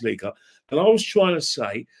Bundesliga, and I was trying to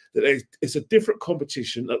say that it's a different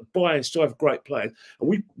competition. That Bayern still have great players,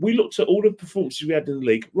 and we looked at all the performances we had in the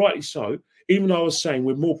league, rightly so. Even though I was saying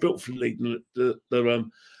we're more built for the league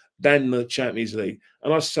than the Champions League,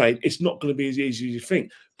 and I was saying it's not going to be as easy as you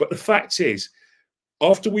think. But the fact is,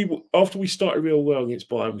 after we started real well against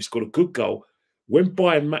Bayern, we scored a good goal. When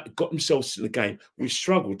Bayern got themselves in the game, we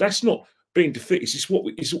struggled. That's not being defeated. It's what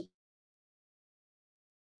we.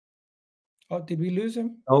 Oh, did we lose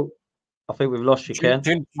him? Oh, I think we've lost you, Ken.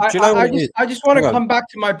 I just want to come back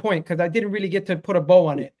to my point because I didn't really get to put a bow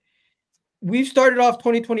on it. We've started off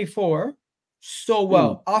 2024 so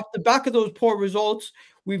well. Off the back of those poor results,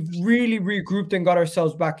 we've really regrouped and got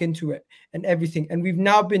ourselves back into it and everything. And we've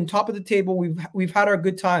now been top of the table. We've had our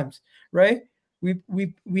good times, right?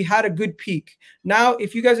 We had a good peak. Now,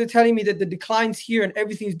 if you guys are telling me that the decline's here and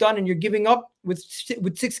everything's done and you're giving up with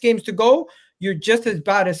 6 games to go, you're just as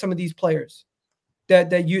bad as some of these players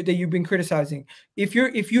that you've been criticizing. If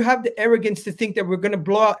you have the arrogance to think that we're going to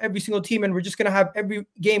blow out every single team and we're just going to have every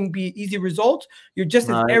game be easy result, you're just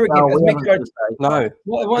as arrogant as Mikel Arteta.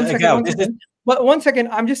 One second,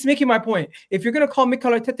 I'm just making my point. If you're going to call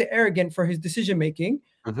Mikel Arteta arrogant for his decision making,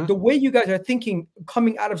 the way you guys are thinking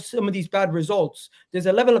coming out of some of these bad results, there's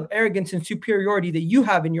a level of arrogance and superiority that you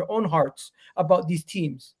have in your own hearts about these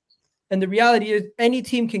teams. And the reality is any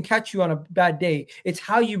team can catch you on a bad day. It's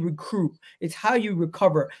how you recruit. It's how you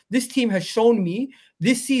recover. This team has shown me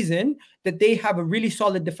this season that they have a really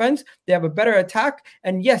solid defense. They have a better attack.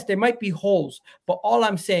 And yes, there might be holes. But all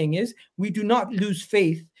I'm saying is we do not lose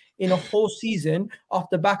faith in a whole season off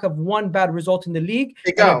the back of one bad result in the league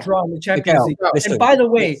and a draw in the Champions League. And by the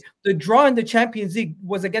way, the draw in the Champions League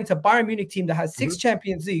was against a Bayern Munich team that has 6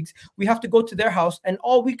 Champions Leagues. We have to go to their house, and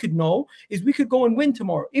all we could know is we could go and win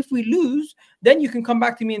tomorrow. If we lose, then you can come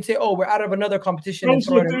back to me and say, oh, we're out of another competition.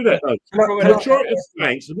 The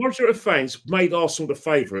majority of fans made Arsenal the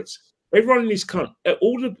favourites. Everyone in this country,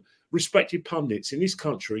 all the respected pundits in this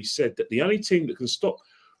country said that the only team that can stop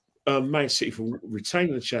Man City from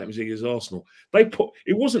retaining the Champions League is Arsenal.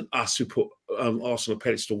 It wasn't us who put Arsenal on a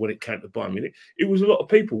pedestal when it came to Bayern Munich. It was a lot of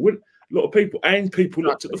people. And people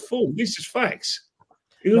looked at the form. This is facts.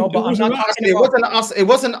 It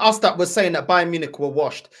wasn't us that was saying that Bayern Munich were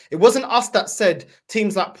washed. It wasn't us that said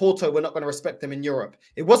teams like Porto were not going to respect them in Europe.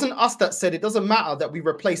 It wasn't us that said it doesn't matter that we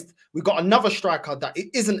got another striker that it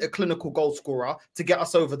isn't a clinical goal scorer to get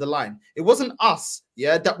us over the line. It wasn't us,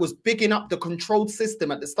 that was bigging up the controlled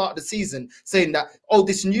system at the start of the season, saying that, oh,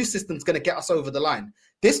 this new system's going to get us over the line.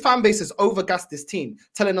 This fan base has overgassed this team,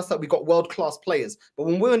 telling us that we got world-class players. But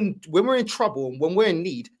when we're in trouble and when we're in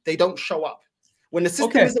need, they don't show up. When the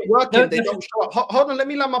system isn't working, they don't show up. Hold on, let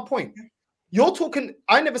me land my point. You're talking,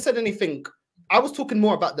 I never said anything. I was talking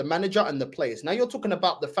more about the manager and the players. Now you're talking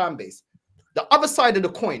about the fan base. The other side of the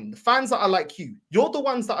coin, the fans that are like you're the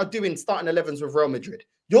ones that are doing starting 11s with Real Madrid.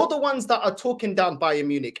 You're the ones that are talking down Bayern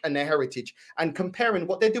Munich and their heritage and comparing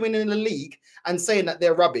what they're doing in the league and saying that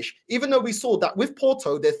they're rubbish. Even though we saw that with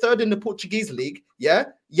Porto, they're 3rd in the Portuguese league,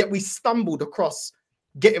 yet we stumbled across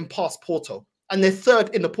getting past Porto. And they're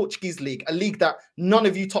 3rd in the Portuguese league, a league that none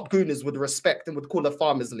of you top gooners would respect and would call a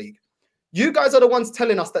farmers league. You guys are the ones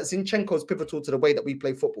telling us that Zinchenko is pivotal to the way that we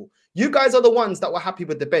play football. You guys are the ones that were happy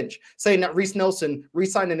with the bench, saying that Reece Nelson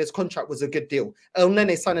re-signing his contract was a good deal. El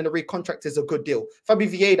Nene signing a re-contract is a good deal. Fabi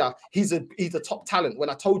Vieira, he's a top talent. When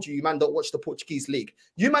I told you, man don't watch the Portuguese league.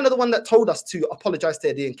 You man are the one that told us to apologize to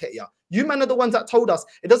Eddie Nketiah. You man are the ones that told us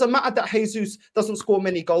it doesn't matter that Jesus doesn't score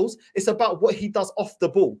many goals. It's about what he does off the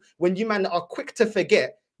ball. When you man are quick to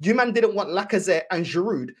forget, you man didn't want Lacazette and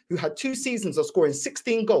Giroud, who had 2 seasons of scoring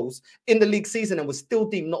 16 goals in the league season and was still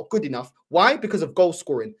deemed not good enough. Why? Because of goal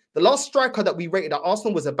scoring. The last striker that we rated at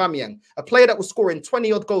Arsenal was Aubameyang, a player that was scoring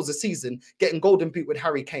 20-odd goals a season, getting golden boot with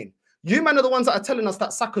Harry Kane. You man are the ones that are telling us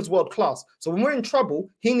that Saka's world class. So when we're in trouble,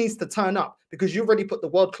 he needs to turn up because you've already put the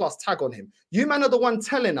world class tag on him. You man are the one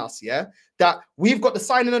telling us, that we've got the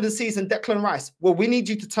signing of the season, Declan Rice. Well, we need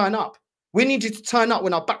you to turn up. We need you to turn up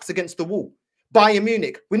when our back's against the wall. Bayern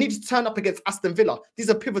Munich, we need you to turn up against Aston Villa. These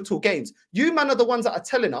are pivotal games. You man are the ones that are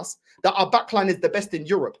telling us that our backline is the best in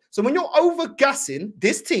Europe. So when you're over-gassing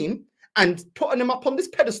this team and putting them up on this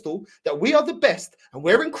pedestal that we are the best and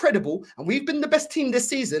we're incredible and we've been the best team this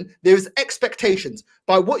season, there is expectations.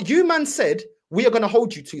 By what you man said, we are going to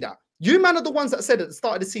hold you to that. You man are the ones that said at the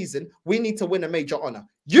start of the season, we need to win a major honor.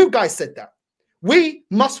 You guys said that. We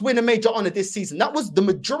must win a major honor this season. That was the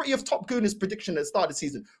majority of Top Gooners' prediction at the start of the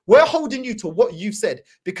season. We're holding you to what you said,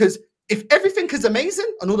 because if everything is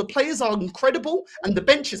amazing and all the players are incredible and the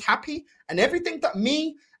bench is happy and everything that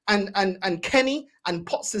me and Kenny and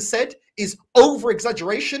Potts has said is over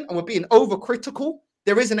exaggeration and we're being over critical,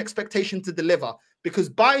 there is an expectation to deliver, because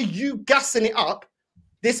by you gassing it up,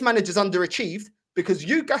 this manager's underachieved, because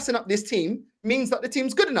you gassing up this team means that the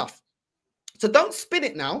team's good enough. So don't spin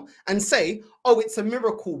it now and say, oh, it's a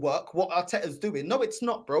miracle work what Arteta's doing. No, it's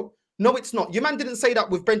not, bro. No, it's not. Your man didn't say that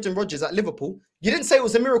with Brendan Rodgers at Liverpool. You didn't say it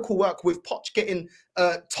was a miracle work with Poch getting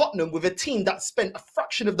Tottenham with a team that spent a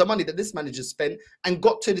fraction of the money that this manager spent and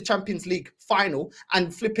got to the Champions League final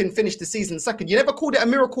and flipping finished the season second. You never called it a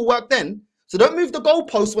miracle work then. So don't move the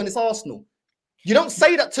goalpost when it's Arsenal. You don't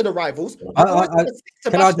say that to the rivals.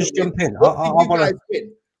 Can I just jump in?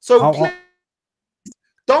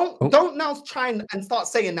 Don't now try and start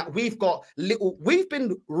saying that we've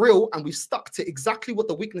been real and we've stuck to exactly what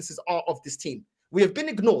the weaknesses are of this team. We have been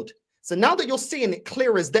ignored. So now that you're seeing it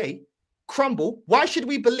clear as day crumble, why should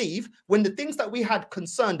we believe when the things that we had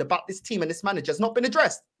concerned about this team and this manager has not been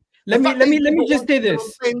addressed? Let me just say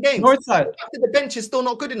this. Northside. The fact that the bench is still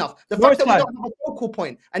not good enough. The fact that we don't have a focal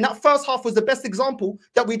point. And that first half was the best example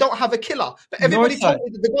that we don't have a killer. But everybody told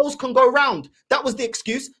me that the goals can go round. That was the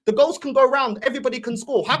excuse. The goals can go round. Everybody can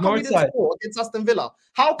score. How come we didn't score against Aston Villa?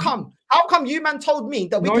 How come? How come you man told me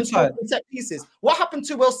that we can score from set pieces? What happened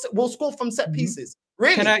to we'll score from set pieces?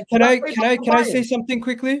 Really? Can I say something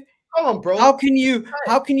quickly? Come on, bro. How can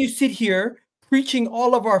you sit here preaching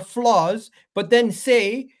all of our flaws, but then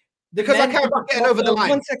say, because I care about getting over the line.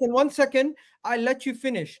 1 second. I let you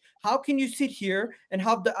finish. How can you sit here and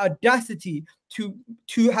have the audacity to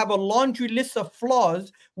have a laundry list of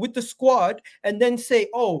flaws with the squad and then say,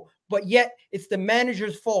 oh, but yet it's the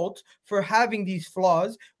manager's fault for having these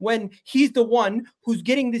flaws, when he's the one who's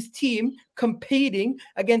getting this team competing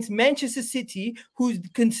against Manchester City, who's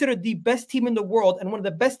considered the best team in the world and one of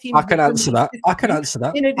the best teams. I can answer that.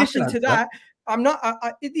 In addition to that, I'm not.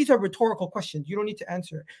 These are rhetorical questions. You don't need to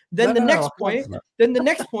answer. Then the next point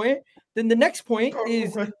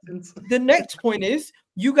is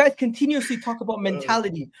you guys continuously talk about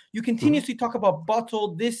mentality. You continuously talk about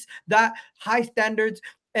bottle, this, that, high standards,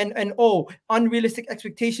 and unrealistic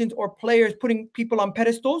expectations, or players putting people on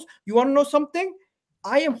pedestals. You want to know something?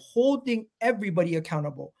 I am holding everybody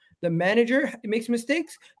accountable. The manager makes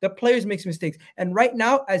mistakes. The players makes mistakes. And right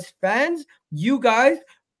now, as fans, you guys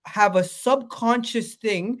have a subconscious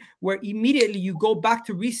thing where immediately you go back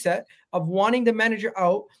to reset of wanting the manager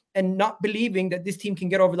out and not believing that this team can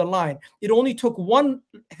get over the line. It only took one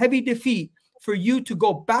heavy defeat for you to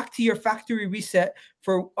go back to your factory reset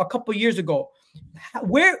for a couple years ago.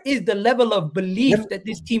 Where is the level of belief that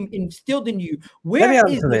this team instilled in you? Where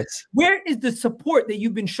is the support that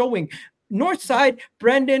you've been showing? Northside,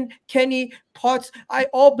 Brandon, Kenny, Potts, I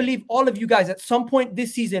all believe, all of you guys at some point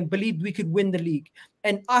this season believed we could win the league.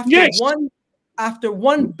 And after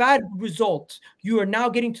one bad result, you are now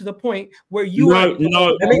getting to the point where you I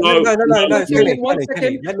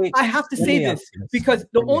have to say this because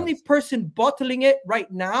the only person bottling it right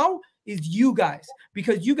now is you guys,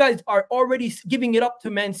 because you guys are already giving it up to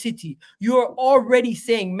Man City. You're already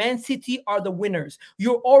saying Man City are the winners.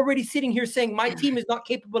 You're already sitting here saying my team is not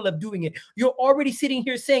capable of doing it. You're already sitting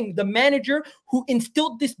here saying the manager who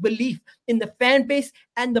instilled this belief in the fan base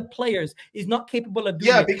and the players is not capable of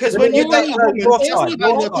doing it. Yeah, because when you have friends,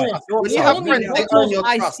 they earn your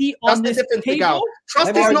trust. That's the difference, Miguel.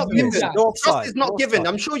 Trust is not given. Trust is not given.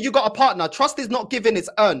 I'm sure you got a partner. Trust is not given, it's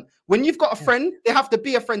earned. When you've got a friend, they have to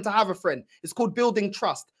be a friend to have a friend. It's called building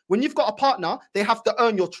trust. When you've got a partner, they have to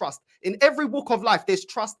earn your trust. In every walk of life, there's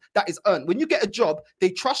trust that is earned. When you get a job,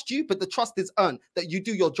 they trust you, but the trust is earned that you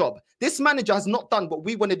do your job. This manager has not done what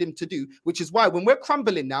we wanted him to do, which is why when we're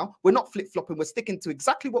crumbling now, we're not flip-flopping. We're sticking to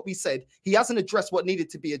exactly what we said. He hasn't addressed what needed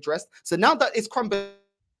to be addressed. So now that it's crumbling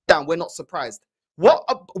down, we're not surprised. What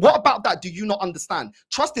about that do you not understand?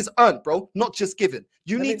 Trust is earned, bro, not just given.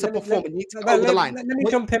 You need to perform and you need to go over the line. Let me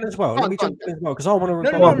jump in as well. Because I want to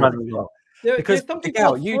respond as well. Because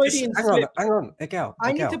Miguel, you just hang on, Miguel.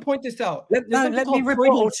 I need to point this out. Let me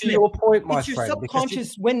report to your point, my friend. It's your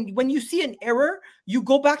subconscious. When you see an error, you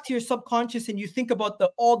go back to your subconscious and you think about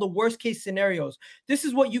all the worst case scenarios. This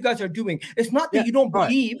is what you guys are doing. It's not that you don't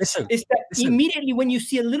believe. It's that immediately when you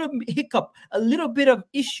see a little hiccup, a little bit of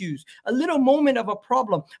issues, a little moment of a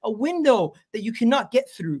problem, a window that you cannot get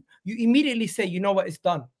through, you immediately say, you know what, it's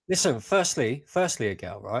done. Listen, firstly,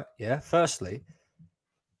 Miguel, right? Yeah, firstly,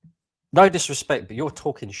 no disrespect, but you're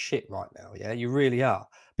talking shit right now. Yeah, you really are.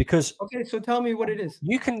 Because okay, so tell me what it is.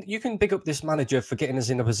 you can big up this manager for getting us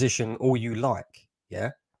in a position all you like, yeah.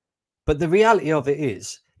 But the reality of it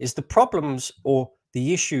is the problems or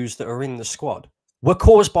the issues that are in the squad were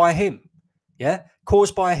caused by him, yeah,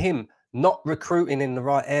 caused by him not recruiting in the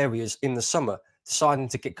right areas in the summer, deciding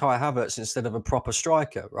to get Kai Havertz instead of a proper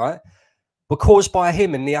striker, right? Were caused by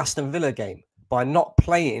him in the Aston Villa game by not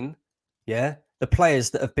playing, yeah, the players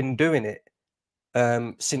that have been doing it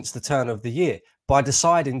since the turn of the year, by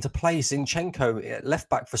deciding to play Zinchenko at left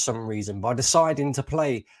back for some reason, by deciding to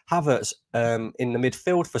play Havertz in the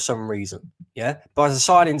midfield for some reason, yeah, by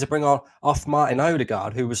deciding to bring off Martin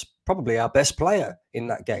Odegaard, who was probably our best player in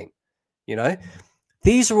that game. You know,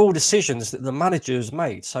 these are all decisions that the manager has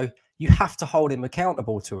made, so you have to hold him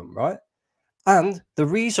accountable to them, right? And the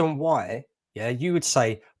reason why, yeah, you would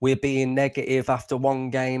say we're being negative after one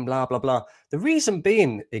game, blah, blah, blah. The reason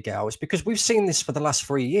being, Miguel, is because we've seen this for the last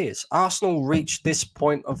 3 years. Arsenal reached this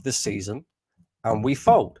point of the season and we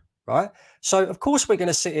fold, right? So, of course, we're going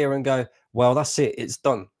to sit here and go, well, that's it, it's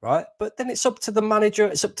done, right? But then it's up to the manager,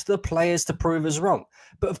 it's up to the players to prove us wrong.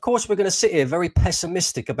 But, of course, we're going to sit here very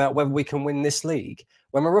pessimistic about whether we can win this league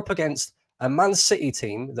when we're up against a Man City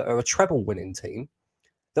team that are a treble-winning team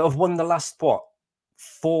that have won the last, what,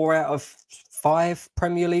 4 out of 5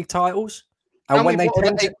 Premier League titles, and when they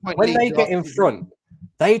get in front,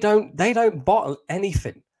 they don't bottle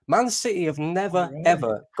anything. Man City have never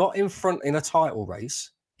ever got in front in a title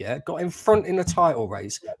race. Yeah, got in front in a title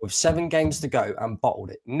race with 7 games to go and bottled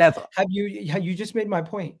it. Never. Have you just made my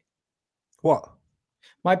point? What?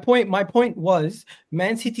 My point was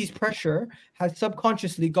Man City's pressure has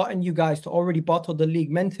subconsciously gotten you guys to already bottle the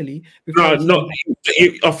league mentally. No, not.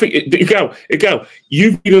 I think Miguel,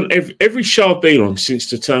 you've been on every show I've been on since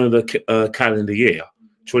the turn of the calendar year,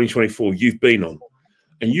 2024. You've been on,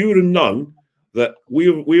 and you would have known that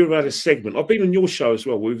we've had a segment. I've been on your show as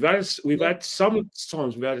well. We've had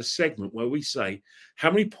sometimes we've had a segment where we say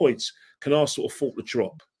how many points can Arsenal afford to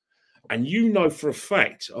drop, and you know for a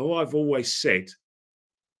fact. Oh, I've always said.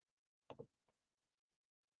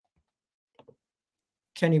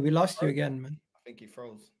 Kenny, we lost you again, man. I think he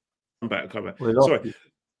froze. Come back. Sorry.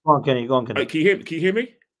 Go on, Kenny. Can you hear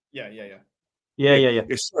me? Yeah.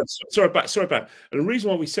 Sorry about. And the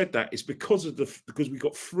reason why we said that is because we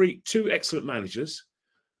got 2 excellent managers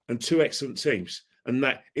and 2 excellent teams, and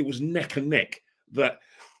that it was neck and neck. That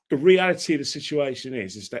the reality of the situation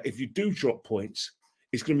is that if you do drop points,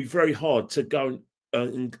 it's going to be very hard to go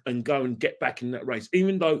and go and get back in that race,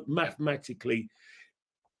 even though mathematically.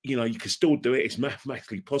 You know, you can still do it. It's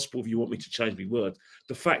mathematically possible if you want me to change my word.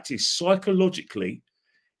 The fact is, psychologically,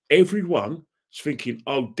 everyone is thinking,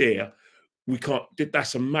 oh, dear, we can't.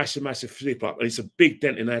 That's a massive slip up. And it's a big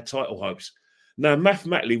dent in our title hopes. Now,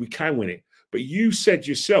 mathematically, we can win it. But you said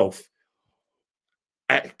yourself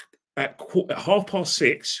at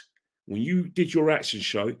 6:30, when you did your action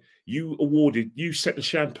show, you set the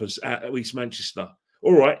champers at East Manchester.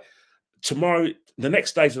 All right. Tomorrow, the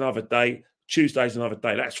next day's another day. Tuesday's another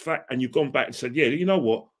day. That's fact. And you've gone back and said, yeah, you know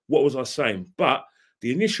what? What was I saying? But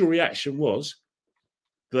the initial reaction was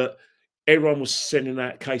that everyone was sending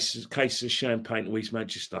out cases of champagne to East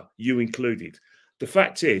Manchester, you included. The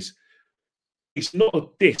fact is, it's not a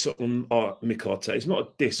diss on Mick Arteta. It's not a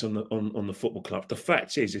diss on the football club. The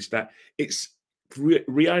fact is that it's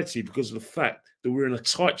reality because of the fact that we're in a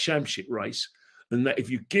tight championship race, and that if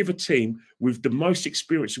you give a team with the most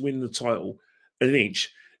experience winning the title an inch.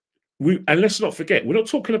 And let's not forget, we're not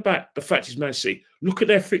talking about the fact is Man City. Look at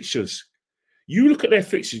their fixtures. You look at their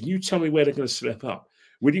fixtures and you tell me where they're going to slip up.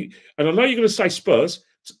 And I know you're going to say Spurs.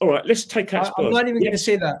 All right, let's take out Spurs. I'm not even going to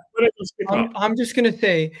say that. I'm just going to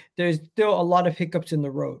say there's still a lot of hiccups in the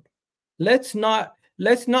road. Let's not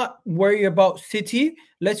worry about City.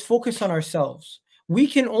 Let's focus on ourselves. We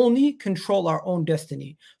can only control our own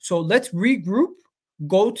destiny. So let's regroup.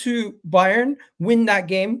 Go to Bayern, win that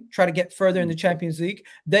game, try to get further in the Champions League,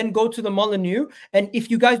 then go to the Molineux. And if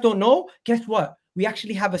you guys don't know, guess what? We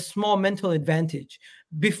actually have a small mental advantage.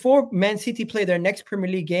 Before Man City play their next Premier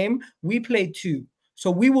League game, we played 2. So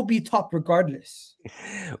we will be top regardless.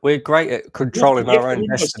 We're great at controlling our own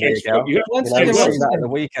destiny. The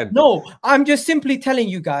weekend. No, I'm just simply telling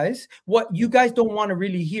you guys what you guys don't want to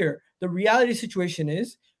really hear. The reality situation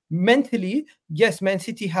is, mentally, yes, Man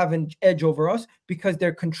City have an edge over us because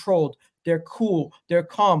they're controlled, they're cool, they're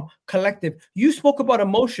calm, collective. You spoke about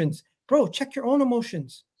emotions. Bro, check your own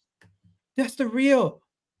emotions. That's the real.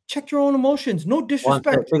 Check your own emotions. No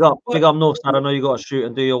disrespect. Big up Northside. I know you got to shoot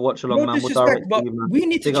and do your watch along, no disrespect, but we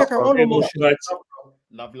need to check our own emotions.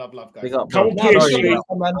 Love, guys. Big up, come on, PSG.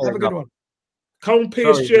 Man. Have a good one. Come on,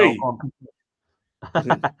 PSG.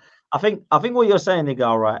 I think what you're saying,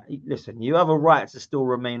 Nigar, right? Listen, you have a right to still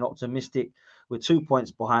remain optimistic. We're 2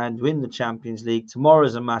 points behind. We're in the Champions League. Tomorrow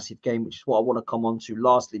is a massive game, which is what I want to come on to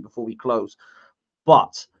lastly before we close.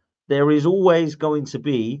 But there is always going to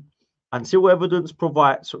be, until evidence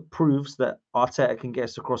proves that Arteta can get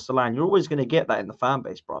us across the line, you're always going to get that in the fan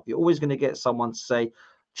base, bro. You're always going to get someone to say,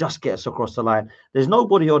 just get us across the line. There's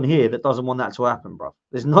nobody on here that doesn't want that to happen, bro.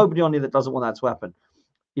 There's nobody on here that doesn't want that to happen.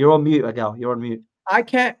 You're on mute, Agal. You're on mute. I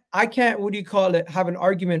can't, what do you call it, have an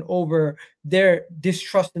argument over their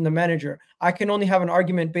distrust in the manager. I can only have an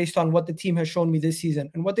argument based on what the team has shown me this season.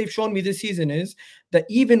 And what they've shown me this season is that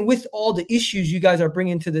even with all the issues you guys are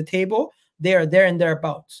bringing to the table, they are there and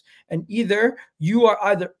thereabouts. And either you are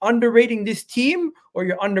either underrating this team or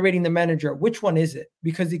you're underrating the manager. Which one is it?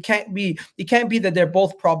 Because it can't be that they're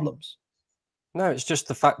both problems. No, it's just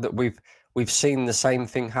the fact that we've seen the same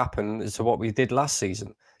thing happen as to what we did last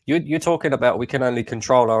season. You're talking about we can only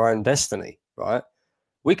control our own destiny, right?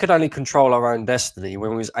 We could only control our own destiny when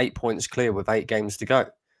we was 8 points clear with 8 games to go.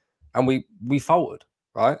 And we faltered,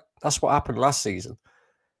 right? That's what happened last season.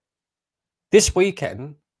 This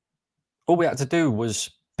weekend, all we had to do was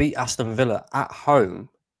beat Aston Villa at home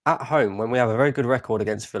when we have a very good record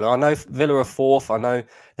against Villa. I know Villa are 4th. I know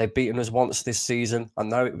they've beaten us once this season. I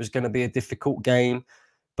know it was going to be a difficult game.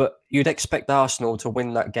 But you'd expect Arsenal to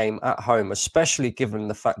win that game at home, especially given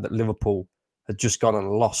the fact that Liverpool had just gone and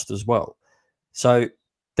lost as well. So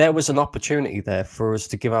there was an opportunity there for us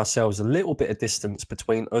to give ourselves a little bit of distance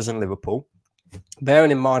between us and Liverpool. Bearing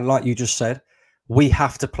in mind, like you just said, we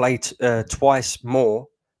have to play twice more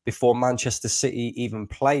before Manchester City even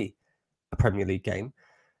play a Premier League game.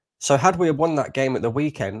 So had we won that game at the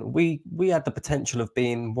weekend, we had the potential of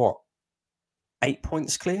being, what, 8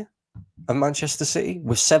 points clear of Manchester City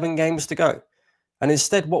with 7 games to go. And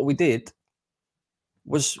instead what we did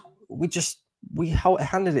was we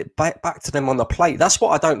handed it back to them on the plate. That's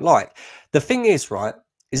what I don't like. The thing is, right,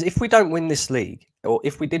 is if we don't win this league, or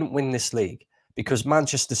if we didn't win this league because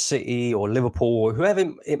Manchester City or Liverpool or whoever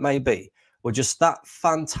it may be were just that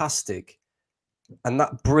fantastic and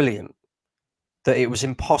that brilliant that it was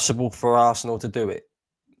impossible for Arsenal to do it,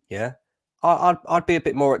 yeah, I'd be a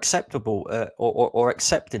bit more acceptable or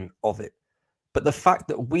accepting of it. But the fact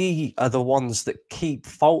that we are the ones that keep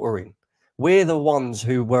faltering, we're the ones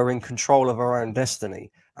who were in control of our own destiny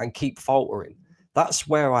and keep faltering. That's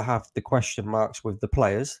where I have the question marks with the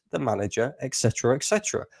players, the manager, etc.,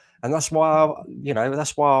 etc. And that's why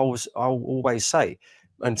I'll always say,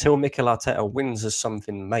 until Mikel Arteta wins us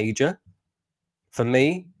something major, for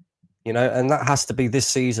me, and that has to be this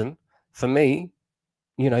season. For me,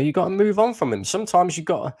 you got to move on from him. Sometimes you've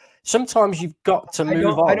got to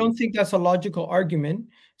move on. I don't think that's a logical argument,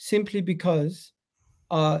 simply because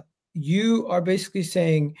you are basically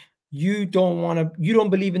saying you don't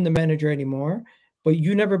believe in the manager anymore, but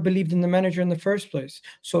you never believed in the manager in the first place.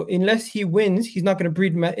 So unless he wins, he's not going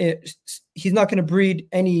to breed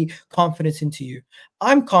any confidence into you.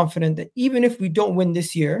 I'm confident that even if we don't win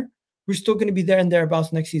this year, we're still going to be there and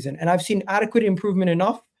thereabouts next season. And I've seen adequate improvement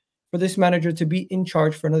enough for this manager to be in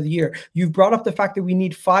charge for another year. You've brought up the fact that we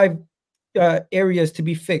need 5 areas to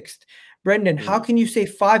be fixed. Brendan, how can you say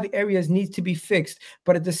 5 areas need to be fixed,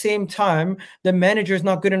 but at the same time, the manager is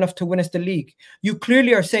not good enough to win us the league? You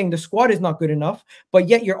clearly are saying the squad is not good enough, but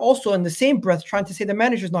yet you're also in the same breath trying to say the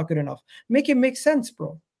manager is not good enough. Make it make sense,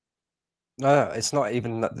 bro. No, it's not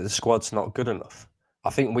even that the squad's not good enough. I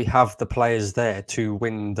think we have the players there to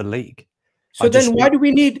win the league. So then why do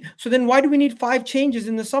we need 5 changes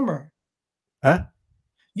in the summer? Huh?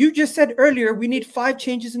 You just said earlier we need 5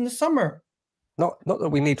 changes in the summer. Not that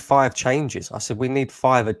we need 5 changes. I said we need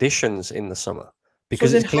 5 additions in the summer,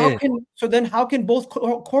 because it's clear. How can both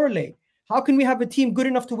correlate? How can we have a team good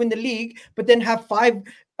enough to win the league, but then have 5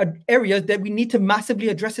 areas that we need to massively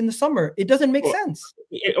address in the summer? It doesn't make sense.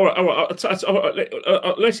 All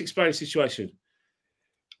right. Let's explain the situation.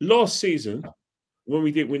 Last season, when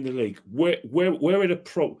we didn't win the league, where are the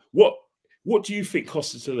pro? What do you think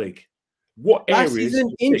cost us the league? What areas? Last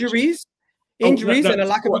season, injuries and a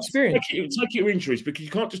lack of experience. Take your injuries, because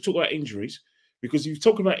you can't just talk about injuries. Because if you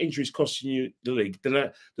talk about injuries costing you the league,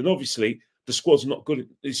 then obviously the squad's not good.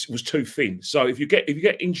 It was too thin. So if you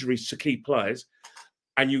get injuries to key players,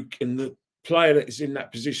 and the player that is in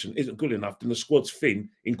that position isn't good enough, then the squad's thin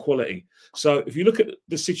in quality. So if you look at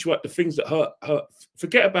the situation, the things that hurt,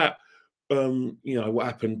 forget about what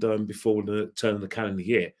happened before the turn of the calendar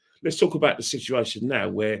year. Let's talk about the situation now,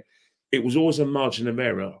 where it was always a margin of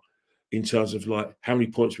error in terms of like how many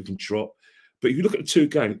points we can drop. But if you look at the 2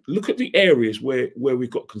 games, look at the areas where we've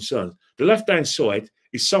got concerns. The left-hand side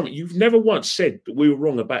is something you've never once said that we were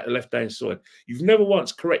wrong about the left-hand side. You've never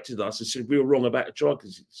once corrected us and said we were wrong about the striker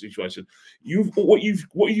situation. What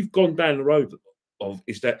you've gone down the road of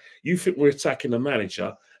is that you think we're attacking the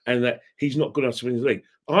manager and that he's not good enough to win the league.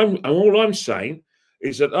 All I'm saying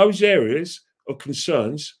is that those areas of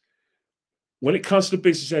concerns, when it comes to the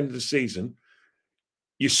business end of the season,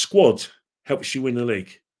 your squad helps you win the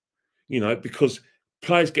league. You know, because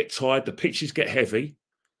players get tired, the pitches get heavy,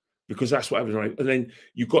 because that's what happens. Right? And then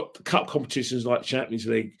you've got the cup competitions like Champions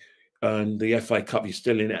League and the FA Cup, you're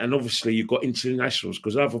still in it. And obviously you've got internationals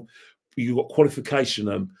because you've got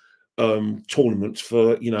qualification tournaments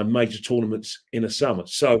for, you know, major tournaments in the summer.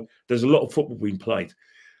 So there's a lot of football being played.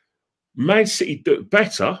 Man City do it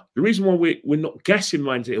better. The reason why we're not gassing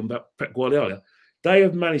Man City about Pep Guardiola, they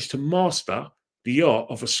have managed to master the art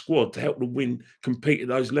of a squad to help them win, compete at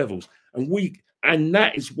those levels. And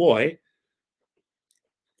that is why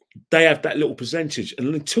they have that little percentage.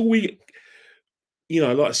 And until we, you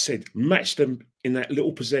know, like I said, match them in that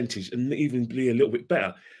little percentage and even be a little bit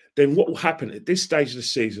better, then what will happen at this stage of the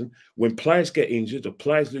season, when players get injured or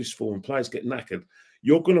players lose form, players get knackered,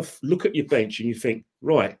 you're going to look at your bench and you think,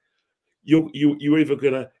 right, they're either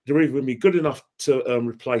going to be good enough to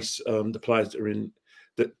replace the players who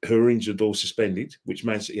are injured or suspended, which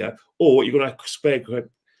Man City have, or you're going to have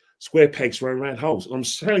square pegs round holes. And I'm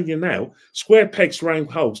telling you now, square pegs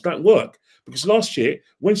round holes don't work, because last year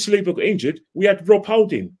when Saliba got injured, we had Rob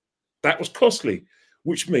Holding. That was costly,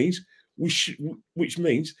 which means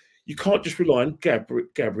you can't just rely on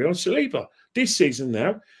Gabriel Saliba. This season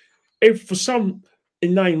now, if for some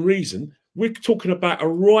inane reason we're talking about a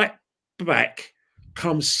right back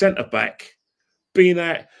come centre back being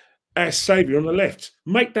our saviour on the left,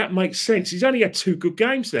 make that make sense. He's only had 2 good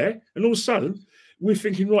games there, and all of a sudden we're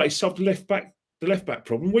thinking, right, he's solved the left back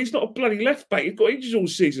problem. Well, he's not a bloody left back. He's got injuries all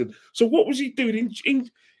season. So what was he doing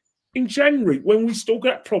in January when we still got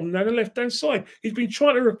that problem down the left-hand side? He's been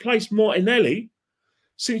trying to replace Martinelli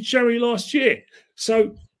since January last year.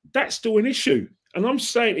 So that's still an issue. And I'm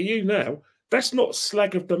saying to you now, that's not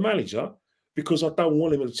slag of the manager because I don't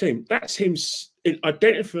want him on the team. That's him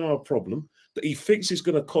identifying our problem that he thinks is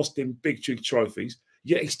going to cost him big trophies,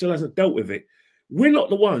 yet he still hasn't dealt with it. We're not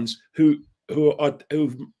the ones who've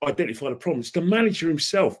identified a problem. It's the manager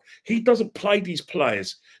himself. He doesn't play these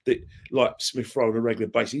players that like Smith Rowe on a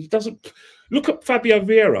regular basis. He doesn't. Look at Fabio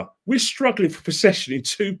Vieira. We're struggling for possession in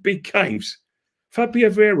 2 big games. Fabio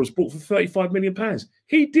Vieira was bought for £35 million.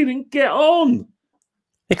 He didn't get on.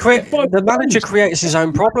 The manager creates his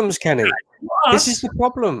own problems, Kenny. This is the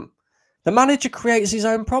problem. The manager creates his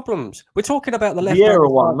own problems. We're talking about the left.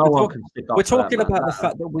 We're talking about the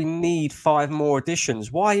fact that we need 5 more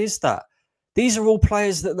additions. Why is that? These are all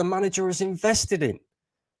players that the manager has invested in.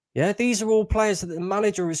 Yeah, these are all players that the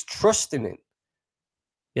manager is trusting in.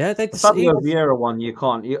 Yeah, the Fabio Vieira one,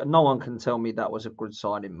 no one can tell me that was a good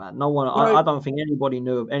signing, man. No one. I don't think anybody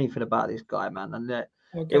knew anything about this guy, man. And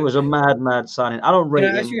it was a mad signing. I don't rate him.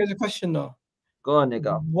 Can I ask you guys a question though? Go on,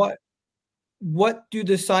 nigga. What do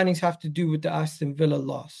the signings have to do with the Aston Villa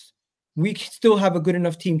loss? We still have a good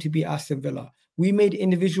enough team to beat Aston Villa. We made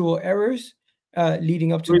individual errors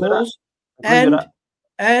leading up to goals.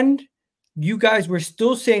 And you guys were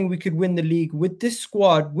still saying we could win the league with this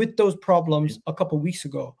squad, with those problems a couple of weeks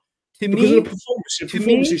ago. To me, I've always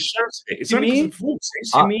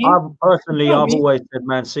said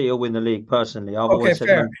Man City will win the league. Personally, I've always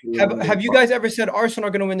said. Have you guys ever said Arsenal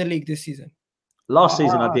are going to win the league this season? Last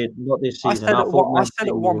season I did, not this season. I said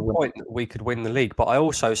at one point that we could win the league, but I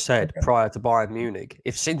also said prior to Bayern Munich,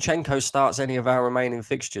 if Zinchenko starts any of our remaining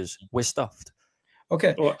fixtures, we're stuffed.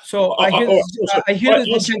 Okay, so I hear the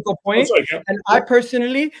Zinchenko point, and I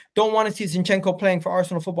personally don't want to see Zinchenko playing for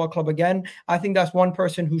Arsenal Football Club again. I think that's one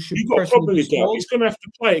person who should. He's going to have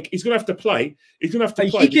to play. He's going to have to play. He's going to have to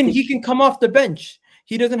play. He can come off the bench.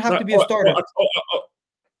 He doesn't have to be a starter.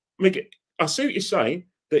 I see what you're saying.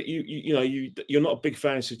 That you're not a big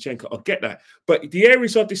fan of Zinchenko. I get that, but the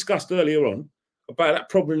areas I discussed earlier on about that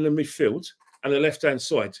problem in the midfield and the left-hand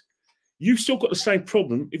side, you've still got the same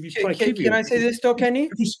problem if you play Kivior. Can I say this though, Kenny?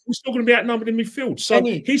 We're still going to be outnumbered in midfield. So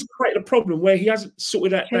Kenny, he's created a problem where he hasn't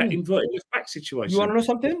sorted out that inverted left-back situation. You want to know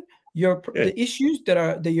something? The issues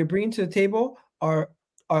that you're bringing to the table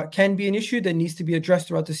can be an issue that needs to be addressed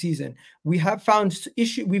throughout the season. We've had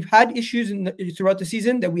issues throughout the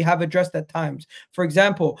season that we have addressed at times. For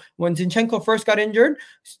example, when Zinchenko first got injured,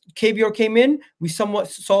 Kivior came in, we somewhat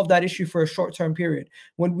solved that issue for a short-term period.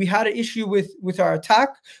 When we had an issue with our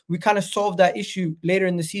attack, we kind of solved that issue later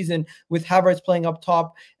in the season with Havertz playing up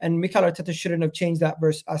top, and Mikel Arteta shouldn't have changed that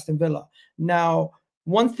versus Aston Villa. Now,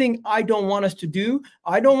 one thing I don't want us to do,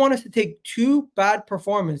 I don't want us to take 2 bad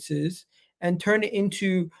performances and turn it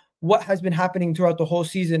into what has been happening throughout the whole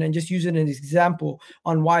season and just use it as an example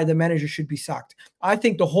on why the manager should be sacked. I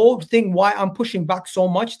think the whole thing why I'm pushing back so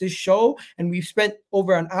much this show, and we've spent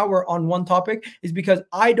over an hour on one topic, is because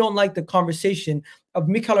I don't like the conversation of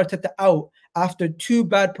Mikel Arteta out after 2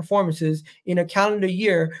 bad performances in a calendar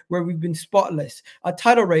year where we've been spotless. A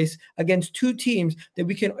title race against 2 teams that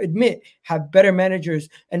we can admit have better managers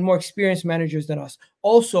and more experienced managers than us.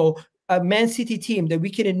 Also, a Man City team that we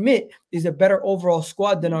can admit is a better overall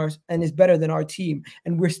squad than ours and is better than our team.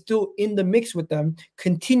 And we're still in the mix with them,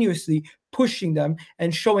 continuously pushing them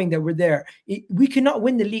and showing that we're there. We cannot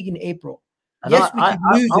win the league in April. And yes, we could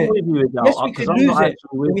lose I'm it. with you now, Yes, we could lose it.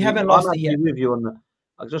 We haven't lost it yet. With you on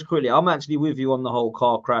the, just quickly, I'm actually with you on the whole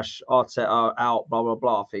car crash, Arteta out, blah, blah,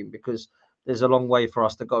 blah thing, because there's a long way for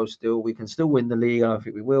us to go still. We can still win the league. I don't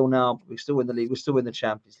think we will now. But we still win the league. We still win the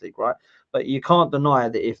Champions League, right? But you can't deny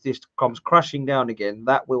that if this comes crashing down again,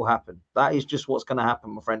 that will happen. That is just what's going to happen,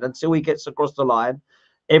 my friend. Until he gets across the line,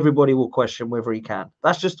 everybody will question whether he can.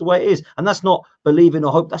 That's just the way it is. And that's not believing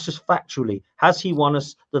or hope. That's just factually. Has he won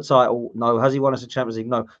us the title? No. Has he won us the Champions League?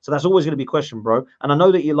 No. So that's always going to be a question, bro. And I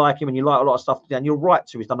know that you like him and you like a lot of stuff. And you're right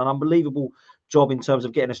to. He's done an unbelievable job in terms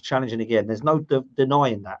of getting us challenging again. There's no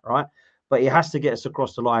denying that, right? But he has to get us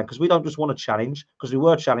across the line because we don't just want to challenge, because we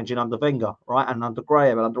were challenging under Wenger, right? And under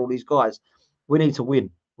Graham and under all these guys. We need to win,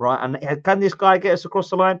 right? And can this guy get us across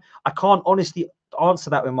the line? I can't honestly answer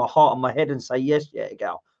that with my heart and my head and say yes, yeah,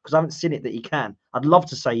 Gal, because I haven't seen it that he can. I'd love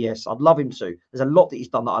to say yes. I'd love him to. There's a lot that he's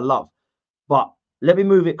done that I love. But let me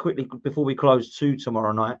move it quickly before we close to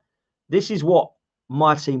tomorrow night. This is what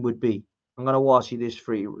my team would be. I'm going to ask you this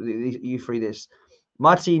you three this.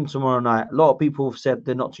 My team tomorrow night, a lot of people have said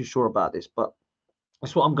they're not too sure about this, but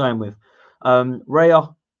that's what I'm going with.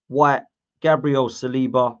 Raya, White, Gabriel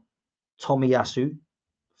Saliba, Tomiyasu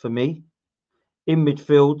for me. In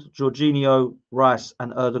midfield, Jorginho, Rice,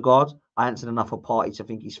 and Ødegaard. I ain't seen enough of Partey to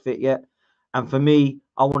think he's fit yet. And for me,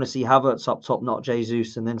 I want to see Havertz up top, not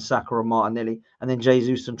Jesus, and then Saka and Martinelli, and then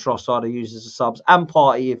Jesus and Trossard are used as the subs, and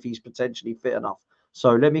Partey if he's potentially fit enough.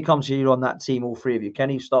 So let me come to you on that team, all three of you.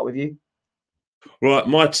 Kenny, start with you. Right,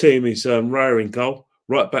 my team is Raya in goal,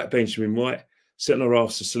 right back Benjamin White, centre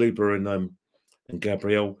half to Saliba and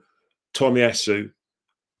Gabriel. Tomiyasu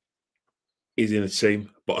is in the team,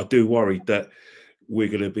 but I do worry that we're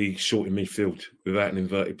going to be short in midfield without an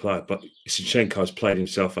inverted player. But Zinchenko's played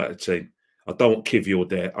himself out of the team. I don't want Kivior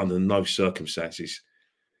there under no circumstances.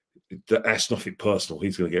 That's nothing personal.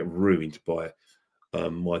 He's going to get ruined by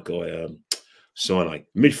my guy Sane.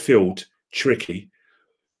 Midfield, tricky.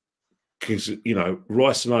 Because, you know,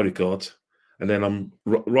 Rice and Ødegaard, and then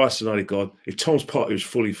Rice and Ødegaard, if Tom's Partey was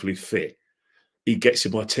fully fit, he gets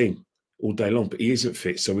in my team all day long, but he isn't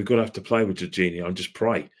fit, so we're going to have to play with Jorginho and just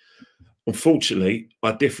pray. Unfortunately,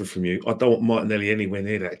 I differ from you. I don't want Martinelli anywhere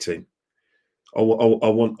near that team. I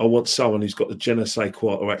want someone who's got the je ne sais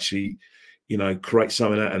quoi to actually, you know, create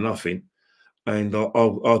something out of nothing. And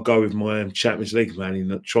I'll go with my Champions League man in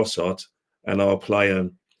Trossard, and I'll play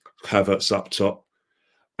Havertz up top.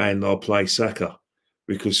 And I'll play Saka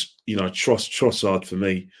because, you know, Trossard for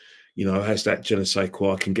me, you know, has that je ne sais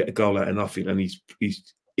quoi, can get a goal out of nothing, and he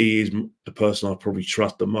is the person I probably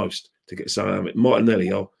trust the most to get something out of it.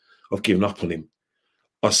 Martinelli, I've given up on him.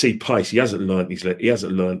 I see pace. He hasn't learned. He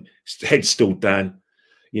hasn't learned. His head's still down.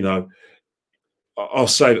 You know, I'll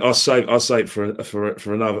save it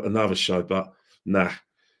for another show. But nah.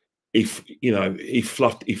 He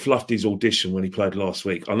fluffed his audition when he played last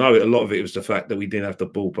week. I know a lot of it was the fact that we didn't have the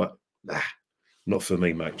ball, but nah, not for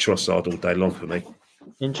me, mate. Trossard all day long for me.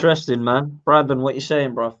 Interesting, man. Brandon, what you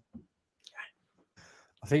saying, bro?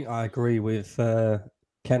 I think I agree with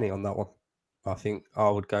Kenny on that one. I think I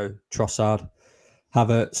would go Trossard,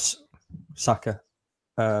 Havertz, Saka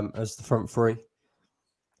as the front three.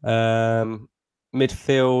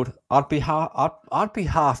 Midfield, I'd be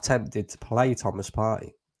half tempted to play Thomas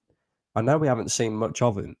Partey. I know we haven't seen much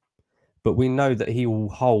of him, but we know that he will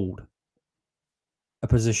hold a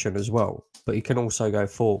position as well, but he can also go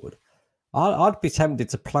forward. I'd be tempted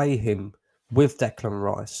to play him with Declan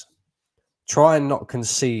Rice, try and not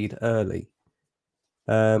concede early,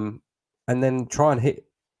 and then try and hit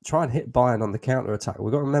Bayern on the counter attack.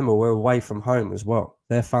 We've got to remember we're away from home as well.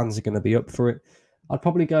 Their fans are going to be up for it. I'd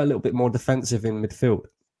probably go a little bit more defensive in midfield.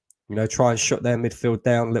 You know, try and shut their midfield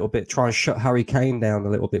down a little bit. Try and shut Harry Kane down a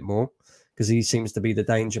little bit more, because he seems to be the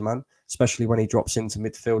danger man, especially when he drops into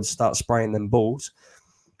midfield and starts spraying them balls.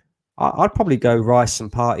 I'd probably go Rice and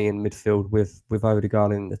Partey in midfield with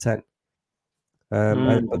Ødegaard in the 10.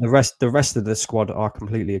 But the rest of the squad, I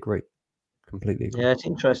completely agree. Completely agree. Yeah, it's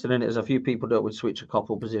interesting, and there's a few people that would switch a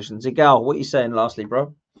couple positions. Igal, what are you saying lastly,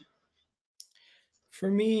 bro?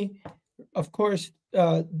 For me, of course,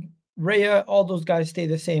 Raya, all those guys stay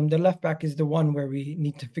the same. The left back is the one where we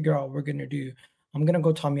need to figure out what we're gonna do. I'm gonna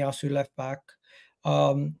go Tomiyasu left back.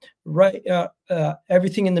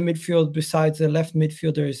 Everything in the midfield besides the left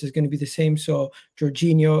midfielders is going to be the same. So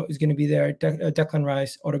Jorginho is going to be there, Declan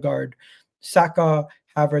Rice, Odegaard, Saka,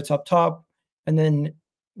 Havertz up top, and then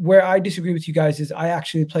where I disagree with you guys is I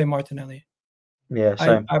actually play Martinelli. Yeah,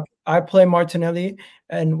 same. I play Martinelli,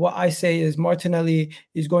 and what I say is Martinelli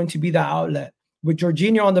is going to be the outlet. With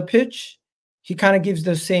Jorginho on the pitch, he kind of gives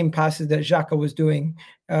the same passes that Xhaka was doing,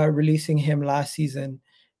 releasing him last season.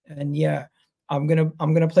 And yeah, I'm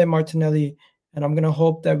gonna play Martinelli, and I'm gonna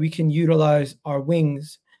hope that we can utilize our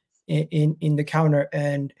wings in the counter.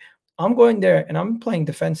 And I'm going there, and I'm playing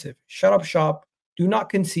defensive. Shut up shop. Do not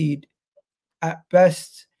concede. At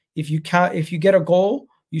best, if you get a goal,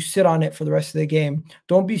 you sit on it for the rest of the game.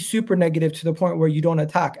 Don't be super negative to the point where you don't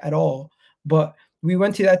attack at all. But we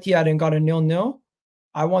went to that Etihad and got a 0-0.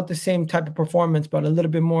 I want the same type of performance, but a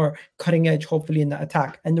little bit more cutting edge, hopefully, in the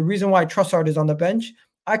attack. And the reason why Trossard is on the bench,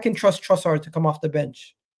 I can trust Trossard to come off the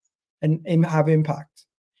bench and have impact.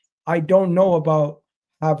 I don't know about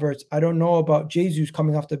Havertz. I don't know about Jesus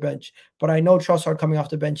coming off the bench, but I know Trossard coming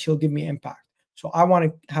off the bench, he'll give me impact. So I want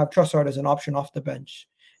to have Trossard as an option off the bench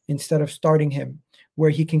instead of starting him, where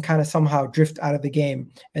he can kind of somehow drift out of the game.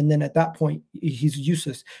 And then at that point, he's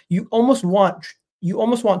useless. You almost want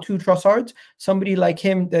two Trossards, somebody like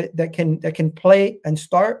him that can play and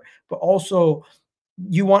start, but also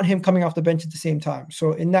you want him coming off the bench at the same time.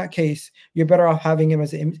 So in that case, you're better off having him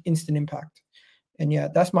as an instant impact. And yeah,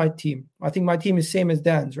 that's my team. I think my team is same as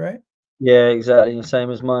Dan's, right? Yeah, exactly the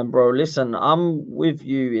same as mine, bro. Listen, I'm with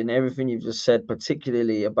you in everything you've just said,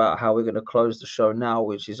 particularly about how we're going to close the show now,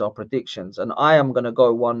 which is our predictions. And I am going to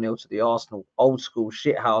go 1-0 to the Arsenal. Old school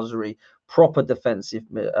shithousery, proper defensive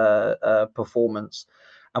performance.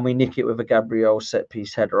 And we nick it with a Gabriel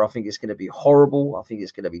set-piece header. I think it's going to be horrible. I think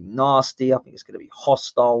it's going to be nasty. I think it's going to be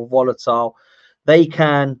hostile, volatile. They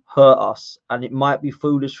can hurt us. And it might be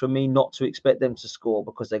foolish for me not to expect them to score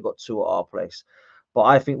because they got 2 at our place. But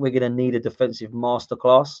I think we're going to need a defensive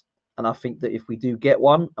masterclass. And I think that if we do get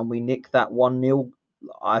one and we nick that 1-0,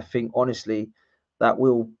 I think, honestly, that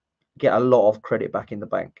will get a lot of credit back in the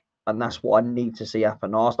bank. And that's what I need to see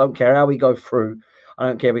happen. I don't care how we go through. I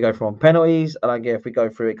don't care if we go through on penalties. I don't care if we go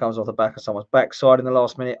through, it comes off the back of someone's backside in the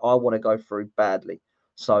last minute. I want to go through badly.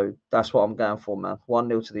 So that's what I'm going for, man.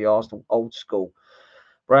 1-0 to the Arsenal, old school.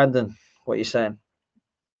 Brandon, what are you saying?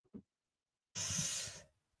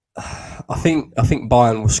 I think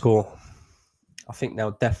Bayern will score. I think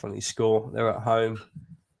they'll definitely score. They're at home.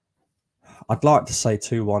 I'd like to say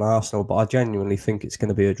 2-1 Arsenal, but I genuinely think it's going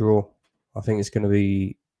to be a draw. I think it's going to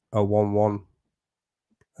be a 1-1.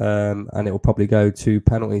 And it will probably go to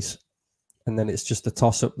penalties. And then it's just a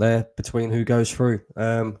toss-up there between who goes through.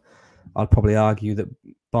 I'd probably argue that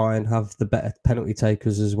Bayern have the better penalty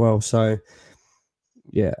takers as well. So,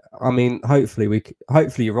 yeah, I mean, hopefully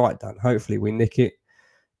you're right, Dan. Hopefully we nick it.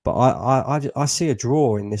 But I see a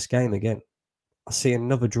draw in this game again. I see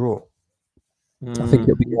another draw. I think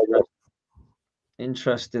it'll be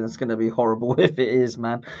interesting. It's going to be horrible if it is,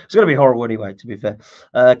 man. It's going to be horrible anyway, to be fair.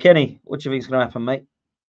 Kenny, what do you think is going to happen, mate?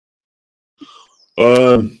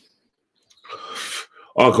 I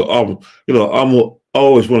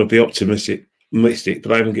always want to be optimistic,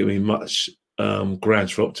 but I haven't given me much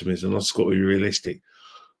grounds for optimism. I've just got to be realistic.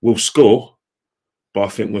 We'll score, but I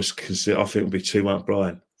think it'll be 2-1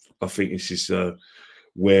 Brian. I think this is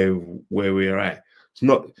where we are at. It's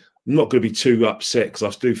not going to be too upset because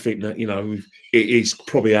I do think that it is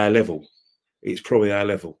probably our level. It's probably our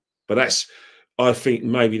level, but I think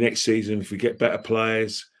maybe next season if we get better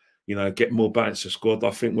players, get more balance of squad,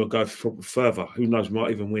 I think we'll go further. Who knows? We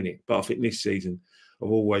might even win it. But I think this season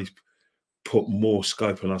I've always put more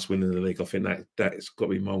scope on us winning the league. I think that's got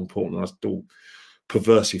to be more important. I still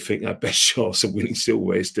perversely think our best chance of winning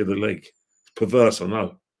silverware is still the league. It's perverse, I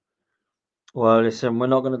know. Well, listen, we're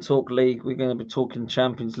not going to talk league. We're going to be talking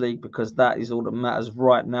Champions League because that is all that matters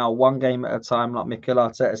right now. One game at a time, like Mikel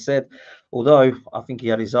Arteta said. Although I think he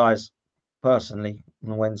had his eyes personally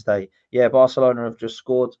on Wednesday. Yeah, Barcelona have just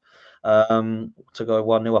scored to go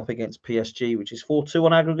 1-0 up against PSG, which is 4-2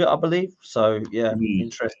 on aggregate, I believe. So, yeah,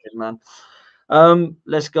 interesting, man.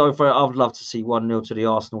 Let's go for it. I would love to see 1-0 to the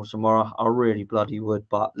Arsenal tomorrow. I really bloody would,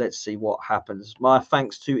 but let's see what happens. My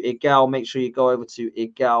thanks to Igal. Make sure you go over to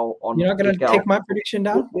Igal on. You're not going to take my prediction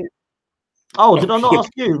down? Oh, did I not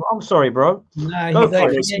ask you? I'm sorry, bro. Nah, go for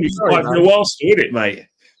it. It's 5-0 Arsenal, isn't it, mate?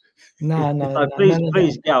 No,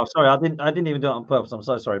 Please, Gal. Sorry, I didn't even do it on purpose. I'm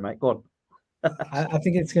so sorry, mate. Go on. I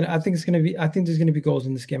think it's gonna be. I think there's gonna be goals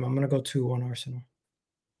in this game. I'm gonna go 2-1 Arsenal.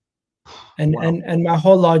 And Wow. and my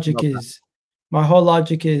whole logic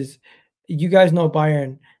is, you guys know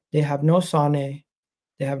Bayern. They have no Sane,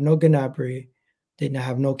 they have no Gnabry, they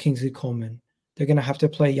have no Kingsley Coman. They're gonna have to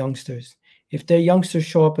play youngsters. If their youngsters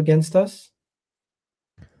show up against us,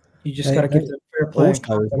 you just gotta give them fair play.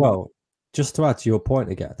 Also, as well, just to add to your point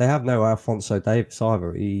again, they have no Alphonso Davies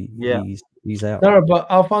either. He's out. No, but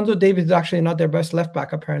Alphonso Davies is actually not their best left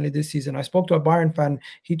back apparently this season. I spoke to a Bayern fan.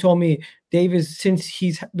 He told me Davies, since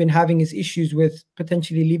he's been having his issues with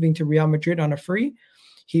potentially leaving to Real Madrid on a free,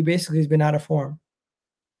 he basically has been out of form.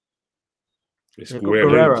 It's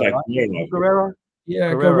Guerrero.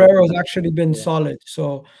 Yeah, Guerrero's actually been solid.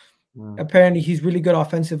 So apparently he's really good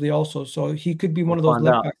offensively also. So he could be one of those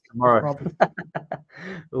left backs tomorrow.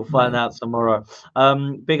 We'll find out tomorrow.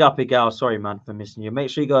 Big up Igal. Sorry, man, for missing you. Make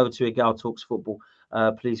sure you go over to Igal Talks Football.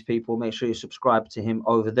 Please, people, make sure you subscribe to him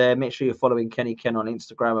over there. Make sure you're following Kenny Ken on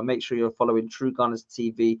Instagram, and make sure you're following True Gunners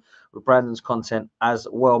TV with Brandon's content as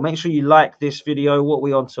well. Make sure you like this video. What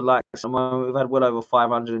we on to like? We've had well over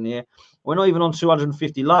 500 in here. We're not even on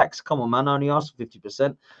 250 likes. Come on, man. I only asked for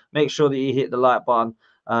 50%. Make sure that you hit the like button.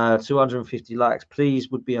 250 likes, please,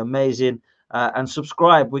 would be amazing. And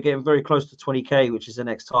subscribe. We're getting very close to 20k, which is the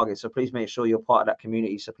next target. So please make sure you're part of that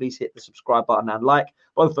community. So please hit the subscribe button and like.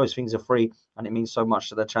 Both those things are free, and it means so much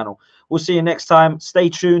to the channel. We'll see you next time. Stay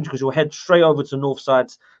tuned, because we'll head straight over to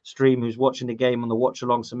Northside's stream, who's watching the game on the watch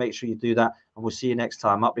along. So make sure you do that, and we'll see you next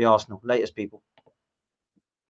time. Up the Arsenal. Latest, people.